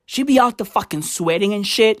 She be out there fucking sweating and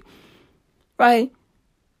shit. Right?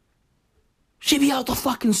 She be out there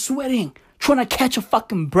fucking sweating. Trying to catch a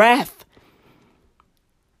fucking breath.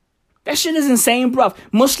 That shit is insane, bruv.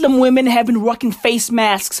 Muslim women have been rocking face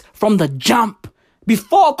masks from the jump.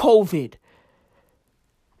 Before COVID.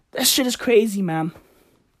 That shit is crazy, man.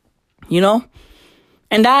 You know?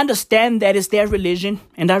 And I understand that it's their religion.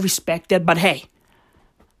 And I respect that. But hey.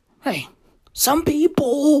 Some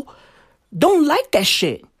people don't like that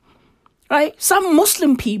shit. Right? Some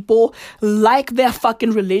Muslim people like their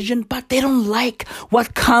fucking religion, but they don't like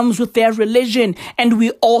what comes with their religion. And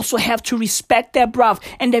we also have to respect that, bruv.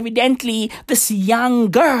 And evidently, this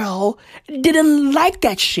young girl didn't like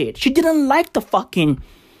that shit. She didn't like the fucking,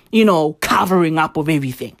 covering up of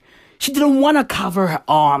everything. She didn't want to cover her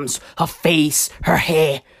arms, her face, her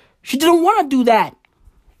hair. She didn't want to do that.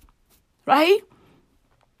 Right?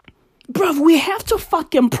 Bruv, we have to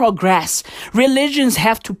fucking progress. Religions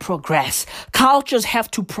have to progress. Cultures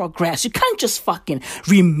have to progress. You can't just fucking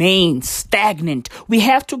remain stagnant. We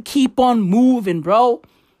have to keep on moving, bro.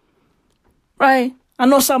 Right? I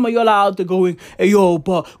know some of y'all are out there going, hey, yo,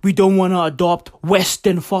 but we don't want to adopt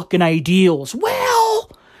Western fucking ideals.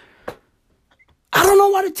 Well, I don't know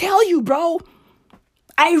what to tell you, bro.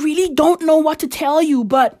 I really don't know what to tell you,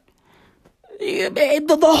 but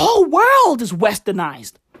the whole world is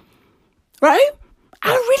westernized. Right? I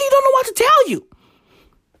really don't know what to tell you.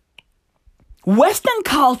 Western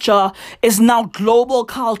culture is now global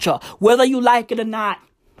culture, whether you like it or not.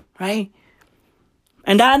 Right?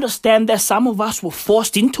 And I understand that some of us were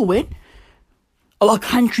forced into it. Our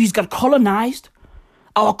countries got colonized.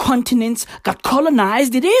 Our continents got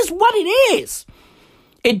colonized. It is what it is.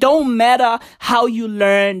 It don't matter how you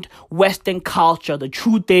learned Western culture. The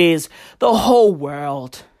truth is, the whole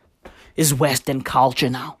world is Western culture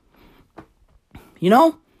now.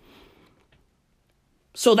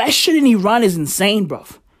 So that shit in Iran is insane,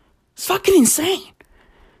 bruv. It's fucking insane.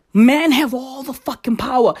 Men have all the fucking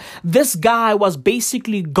power. This guy was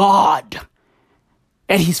basically God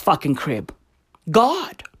at his fucking crib.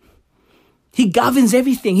 God. He governs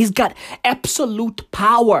everything. He's got absolute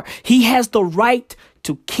power. He has the right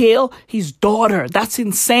to kill his daughter. That's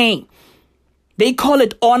insane. They call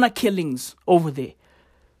it honor killings over there.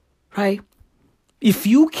 Right? If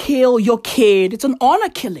you kill your kid, it's an honor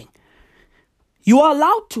killing. You are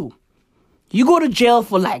allowed to. You go to jail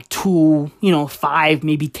for like 2, 5,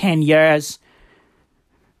 maybe 10 years.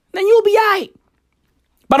 Then you'll be alright.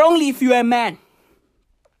 But only if you're a man.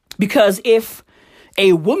 Because if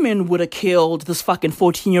a woman would have killed this fucking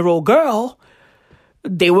 14-year-old girl,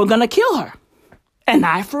 they were gonna kill her. An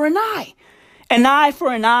eye for an eye. An eye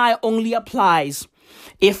for an eye only applies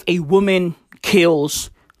if a woman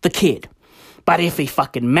kills the kid. But if a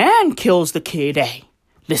fucking man kills the kid, hey,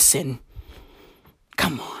 listen,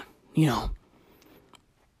 come on,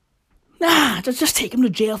 just take him to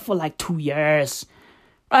jail for like 2 years,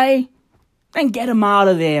 right? Then get him out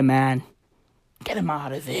of there, man. Get him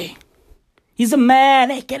out of there. He's a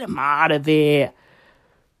man, hey, get him out of there,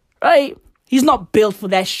 right? He's not built for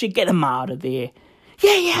that shit. Get him out of there.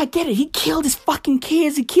 Yeah, I get it. He killed his fucking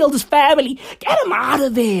kids. He killed his family. Get him out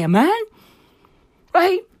of there, man.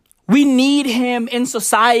 Right? We need him in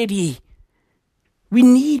society. We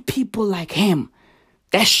need people like him.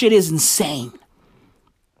 That shit is insane.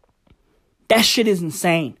 That shit is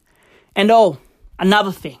insane. And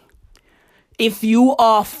another thing. If you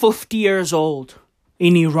are 50 years old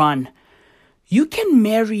in Iran, you can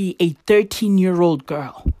marry a 13-year-old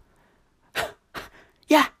girl.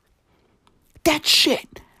 Yeah. That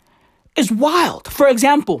shit is wild. For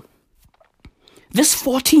example, this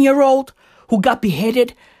 14-year-old who got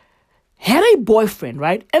beheaded had a boyfriend,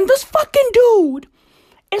 right? And this fucking dude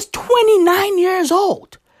is 29 years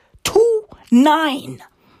old. 29.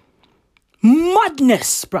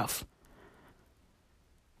 Madness, bruv.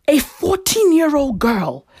 A 14-year-old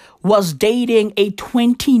girl was dating a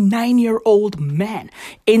 29-year-old man.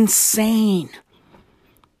 Insane.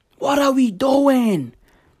 What are we doing?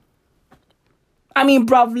 I mean,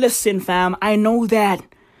 bruv, listen, fam. I know that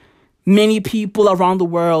many people around the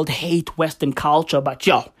world hate Western culture, but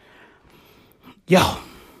yo,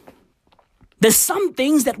 there's some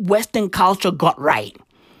things that Western culture got right.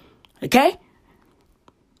 Okay?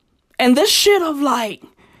 And this shit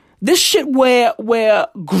where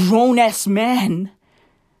grown-ass men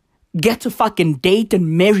get to fucking date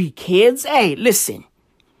and marry kids. Hey, listen.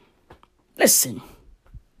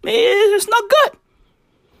 It's not good.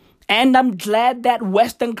 And I'm glad that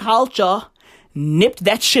Western culture nipped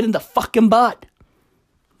that shit in the fucking bud.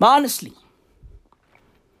 Honestly,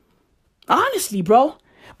 bro.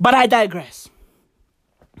 But I digress.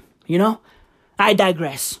 I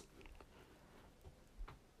digress.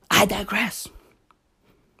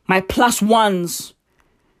 My plus ones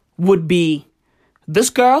would be this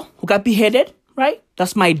girl who got beheaded, right?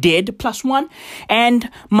 That's my dead plus one. And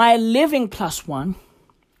my living plus one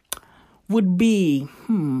would be,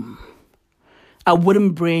 I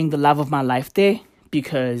wouldn't bring the love of my life there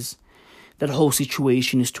because that whole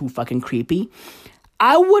situation is too fucking creepy.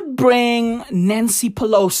 I would bring Nancy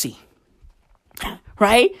Pelosi,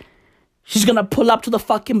 right? She's gonna pull up to the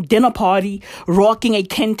fucking dinner party rocking a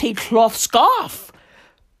kente cloth scarf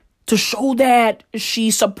to show that she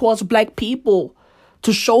supports black people,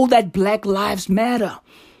 to show that Black Lives Matter.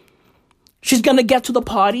 She's gonna get to the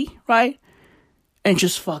party, right? And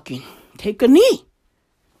just fucking take a knee.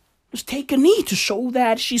 Just take a knee to show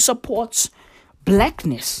that she supports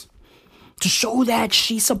blackness. To show that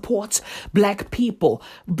she supports black people.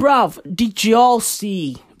 Bruv, did y'all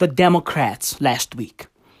see the Democrats last week?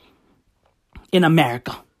 In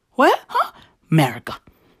America. What? Huh? America.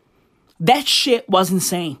 That shit was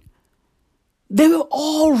insane. They were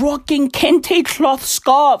all rocking kente cloth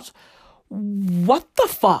scarves. What the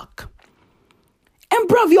fuck? And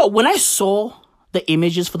bruv, when I saw the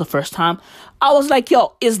images for the first time, I was like,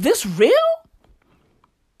 is this real?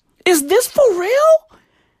 Is this for real?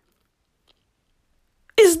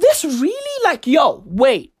 Is this really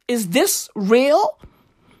wait, is this real?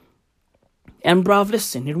 And bruv,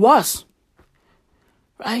 listen, it was.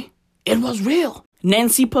 Right? It was real.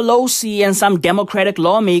 Nancy Pelosi and some Democratic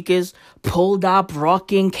lawmakers pulled up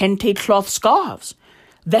rocking kente cloth scarves.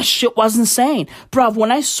 That shit was insane. Bruv,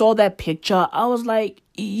 when I saw that picture, I was like,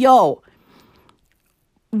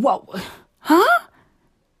 what? Huh?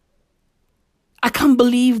 I can't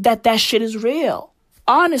believe that shit is real.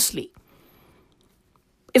 Honestly.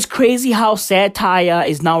 It's crazy how satire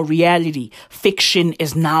is now reality. Fiction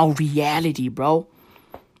is now reality, bro.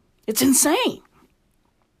 It's insane.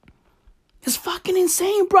 It's fucking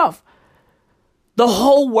insane, bruv. The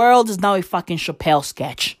whole world is now a fucking Chappelle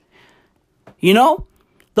sketch. The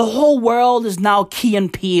whole world is now Key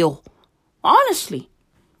and Peele. Honestly.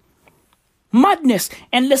 Madness.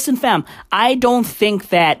 And listen, fam, I don't think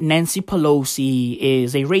that Nancy Pelosi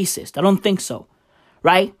is a racist. I don't think so.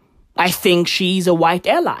 Right? I think she's a white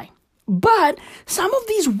ally. But some of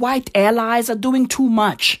these white allies are doing too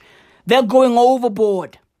much. They're going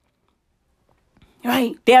overboard.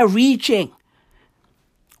 Right? They're reaching.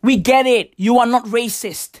 We get it. You are not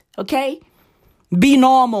racist. Okay? Be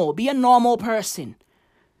normal. Be a normal person.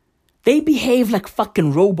 They behave like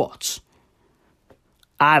fucking robots.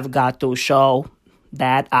 I've got to show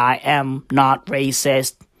that I am not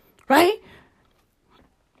racist. Right?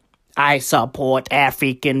 I support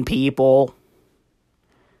African people.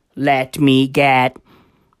 Let me get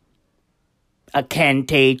a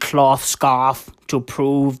kente cloth scarf to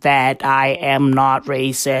prove that I am not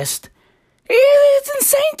racist. It's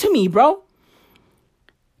insane to me, bro.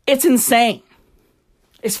 It's insane.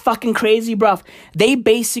 It's fucking crazy, bruv. They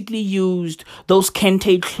basically used those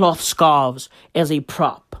kente cloth scarves as a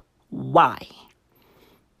prop. Why?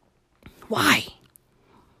 Why?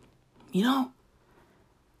 You know?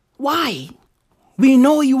 Why? We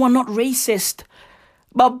know you are not racist.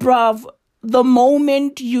 But bruv, the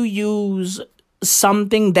moment you use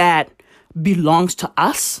something that belongs to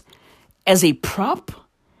us as a prop,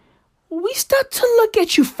 we start to look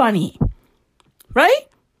at you funny. Right?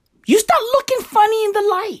 You start looking funny in the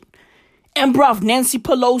light. And bruv, Nancy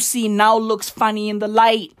Pelosi now looks funny in the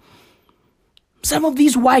light. Some of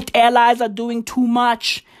these white allies are doing too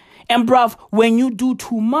much. And bruv, when you do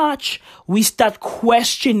too much, we start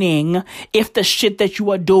questioning if the shit that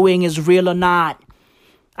you are doing is real or not.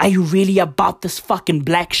 Are you really about this fucking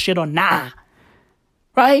black shit or nah?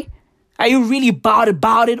 Right? Are you really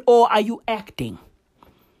about it or are you acting?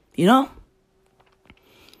 You know?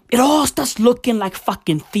 It all starts looking like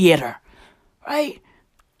fucking theater. Right?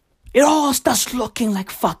 It all starts looking like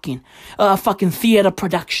fucking theater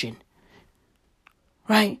production.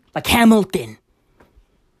 Right? Like Hamilton.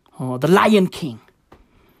 Or The Lion King.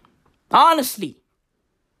 Honestly,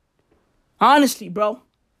 bro.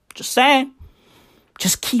 Just saying.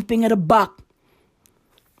 Just keeping it a buck.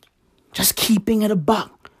 Just keeping it a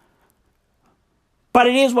buck. But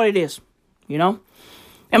it is what it is. You know?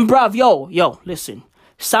 And bruv, yo, listen.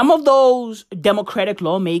 Some of those Democratic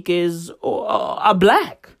lawmakers are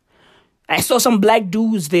black. I saw some black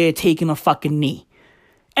dudes there taking a fucking knee.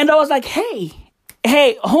 And I was like, hey,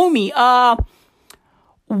 homie,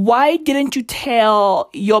 why didn't you tell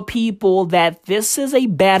your people that this is a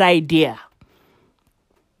bad idea?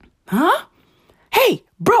 Huh? Hey,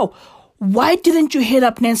 bro, why didn't you hit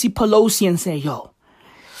up Nancy Pelosi and say, yo,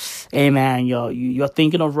 hey man, you're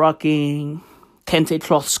thinking of rocking kente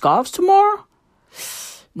cloth scarves tomorrow?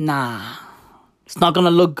 Nah, it's not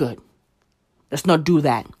gonna look good. Let's not do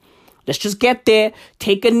that. Let's just get there,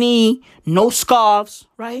 take a knee, no scarves,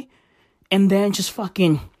 right? And then just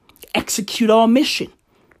fucking execute our mission.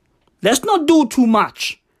 Let's not do too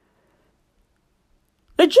much.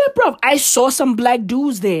 Legit, bro. I saw some black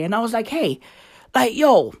dudes there and I was like, hey, like,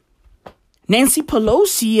 yo, Nancy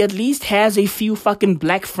Pelosi at least has a few fucking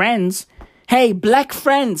black friends. Hey, black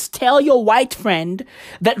friends, tell your white friend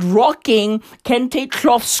that rocking kente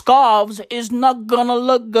cloth scarves is not gonna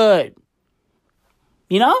look good.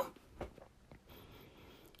 You know?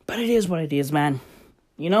 But it is what it is, man.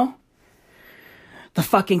 You know? The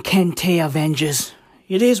fucking kente Avengers.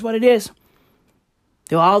 It is what it is.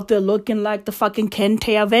 They're out there looking like the fucking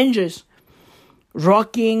kente Avengers.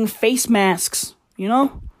 Rocking face masks. You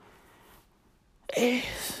know?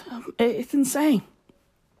 It's insane.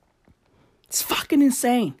 It's fucking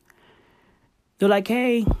insane. They're like,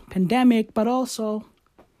 hey, pandemic, but also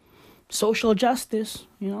social justice,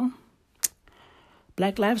 you know?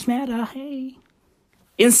 Black Lives Matter, hey.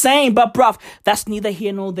 Insane, but bruv, that's neither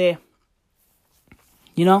here nor there.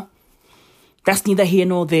 You know? That's neither here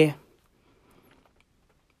nor there.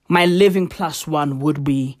 My living plus one would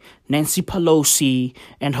be Nancy Pelosi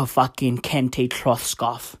and her fucking kente cloth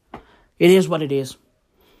scarf. It is what it is.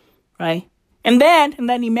 Right? And then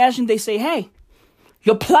imagine they say, hey,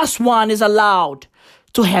 your plus one is allowed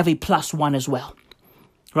to have a plus one as well.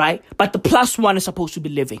 Right? But the plus one is supposed to be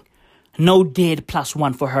living. No dead plus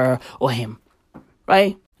one for her or him.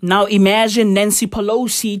 Right? Now imagine Nancy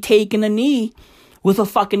Pelosi taking a knee with a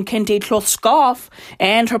fucking kente cloth scarf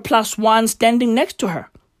and her plus one standing next to her.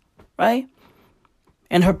 Right?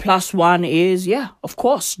 And her plus one is, yeah, of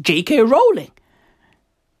course, J.K. Rowling.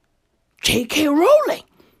 J.K. Rowling.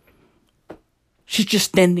 She's just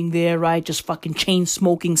standing there, right? Just fucking chain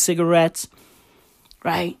smoking cigarettes.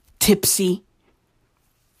 Right? Tipsy.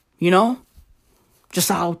 You know?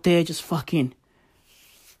 Just out there, just fucking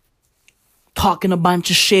talking a bunch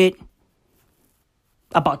of shit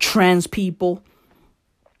about trans people.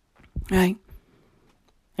 Right?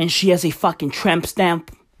 And she has a fucking tramp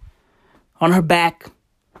stamp on her back.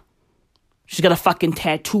 She's got a fucking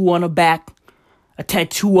tattoo on her back. A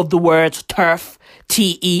tattoo of the words TERF.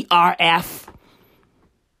 TERF.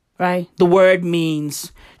 Right? The word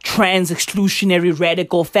means trans exclusionary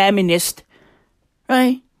radical feminist.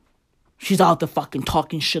 Right? She's out there fucking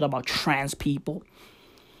talking shit about trans people.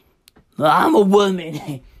 I'm a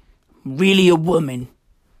woman. Really a woman.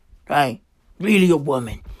 Right? Really a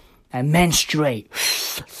woman. I menstruate.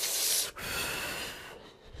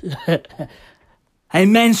 I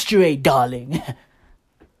menstruate, darling.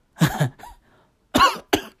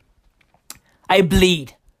 I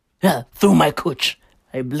bleed. Through my cooch.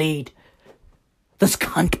 I bleed. This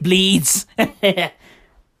cunt bleeds.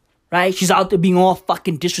 Right? She's out there being all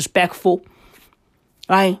fucking disrespectful.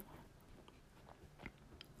 Right?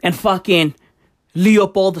 And fucking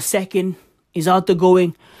Leopold II is out there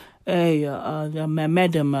going, hey,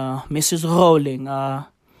 madam, Mrs. Rowling,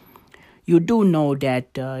 you do know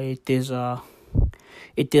that it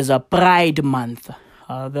is a Pride Month.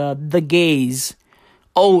 The gays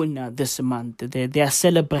own this month. They are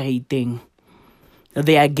celebrating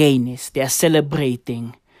their gayness. They are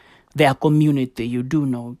celebrating their community. You do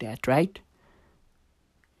know that, right?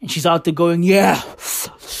 And she's out there going, yeah.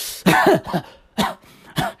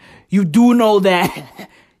 You do know that.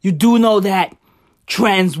 You do know that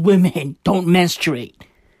trans women don't menstruate,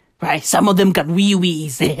 right? Some of them got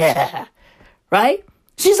wee-wees, right?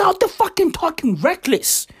 She's out there fucking talking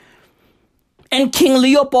reckless. And King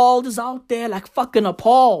Leopold is out there like fucking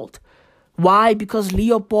appalled. Why? Because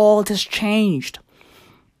Leopold has changed.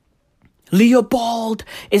 Leopold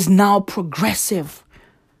is now progressive.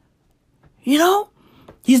 You know?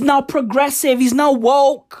 He's now progressive. He's now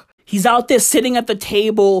woke. He's out there sitting at the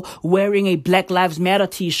table wearing a Black Lives Matter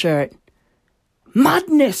t-shirt.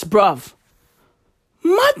 Madness, bruv.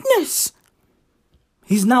 Madness.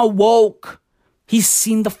 He's now woke. He's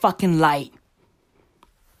seen the fucking light.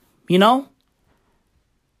 You know?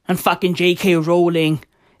 And fucking J.K. Rowling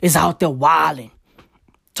is out there wilding.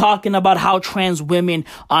 Talking about how trans women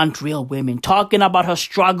aren't real women. Talking about her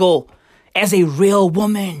struggle as a real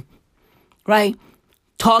woman. Right?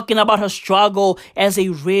 Talking about her struggle as a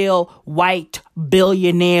real white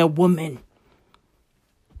billionaire woman.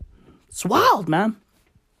 It's wild, man.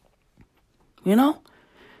 You know?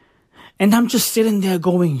 And I'm just sitting there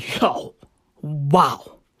going, yo,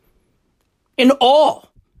 wow. In awe,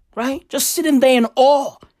 right? Just sitting there in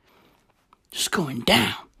awe. Just going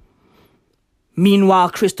down. Meanwhile,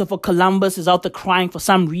 Christopher Columbus is out there crying for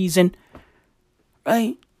some reason.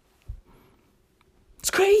 Right?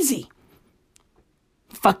 It's crazy.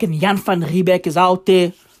 Fucking Jan van Riebeck is out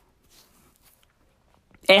there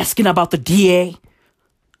asking about the DA.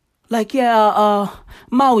 Like, yeah,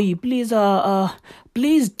 Maui, please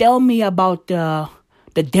tell me about the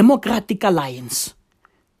Democratic Alliance.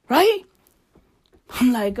 Right?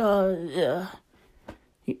 I'm like,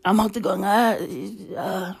 I'm out there going,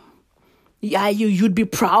 yeah, you'd be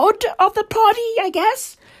proud of the party, I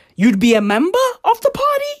guess. You'd be a member of the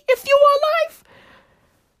party if you were alive.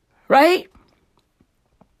 Right?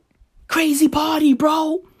 Crazy party,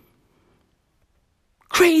 bro.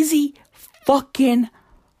 Crazy fucking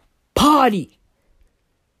party.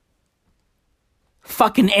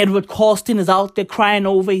 Fucking Edward Colston is out there crying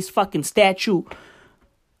over his fucking statue.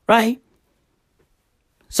 Right?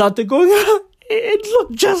 He's out there going, it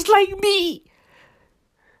looked just like me.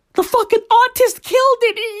 The fucking artist killed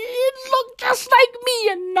it. It looked just like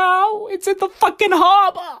me. And now it's in the fucking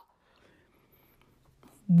harbor.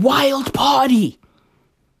 Wild party.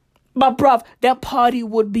 But bruv, that party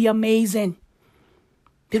would be amazing.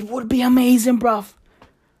 It would be amazing, bruv.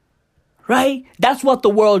 Right? That's what the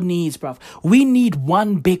world needs, bruv. We need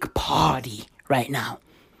one big party right now.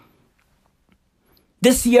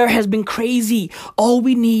 This year has been crazy. All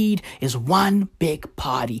we need is one big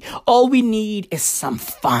party. All we need is some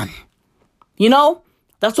fun. You know?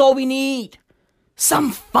 That's all we need.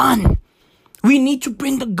 Some fun. We need to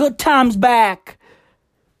bring the good times back.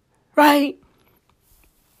 Right?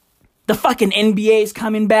 The fucking NBA is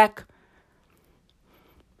coming back.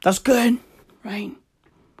 That's good, right?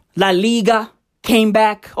 La Liga came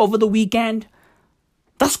back over the weekend.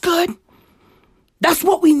 That's good. That's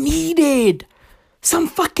what we needed. Some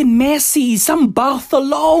fucking Messi, some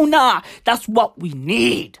Barcelona. That's what we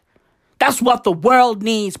need. That's what the world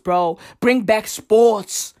needs, bro. Bring back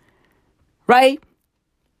sports. Right?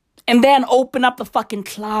 And then open up the fucking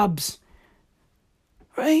clubs.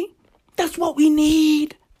 Right? That's what we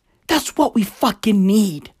need. That's what we fucking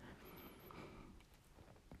need.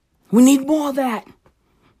 We need more of that.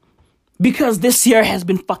 Because this year has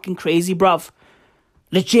been fucking crazy, bruv.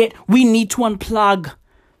 Legit, we need to unplug.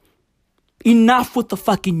 Enough with the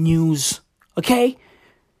fucking news, okay?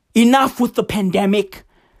 Enough with the pandemic.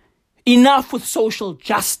 Enough with social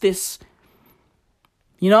justice.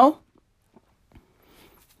 You know?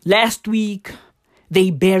 Last week, they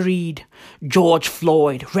buried George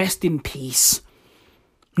Floyd. Rest in peace.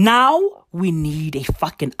 Now, we need a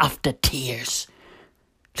fucking after tears.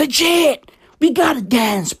 Legit! We gotta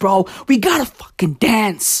dance, bro. We gotta fucking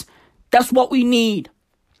dance. That's what we need.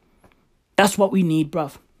 That's what we need,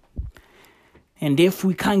 bruv. And if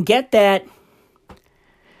we can't get that,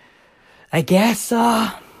 I guess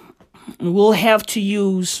we'll have to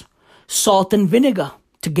use salt and vinegar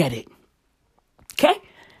to get it. Okay?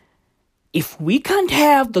 If we can't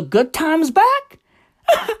have the good times back,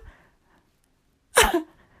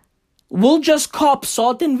 we'll just cop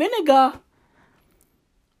salt and vinegar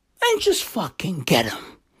and just fucking get them.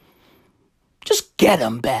 Just get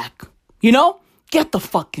them back. You know? Get the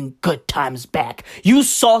fucking good times back. Use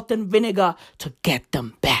salt and vinegar to get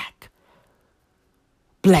them back.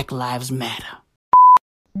 Black Lives Matter.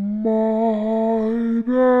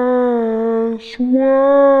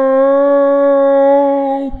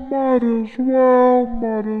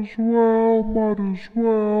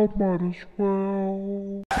 Might as well.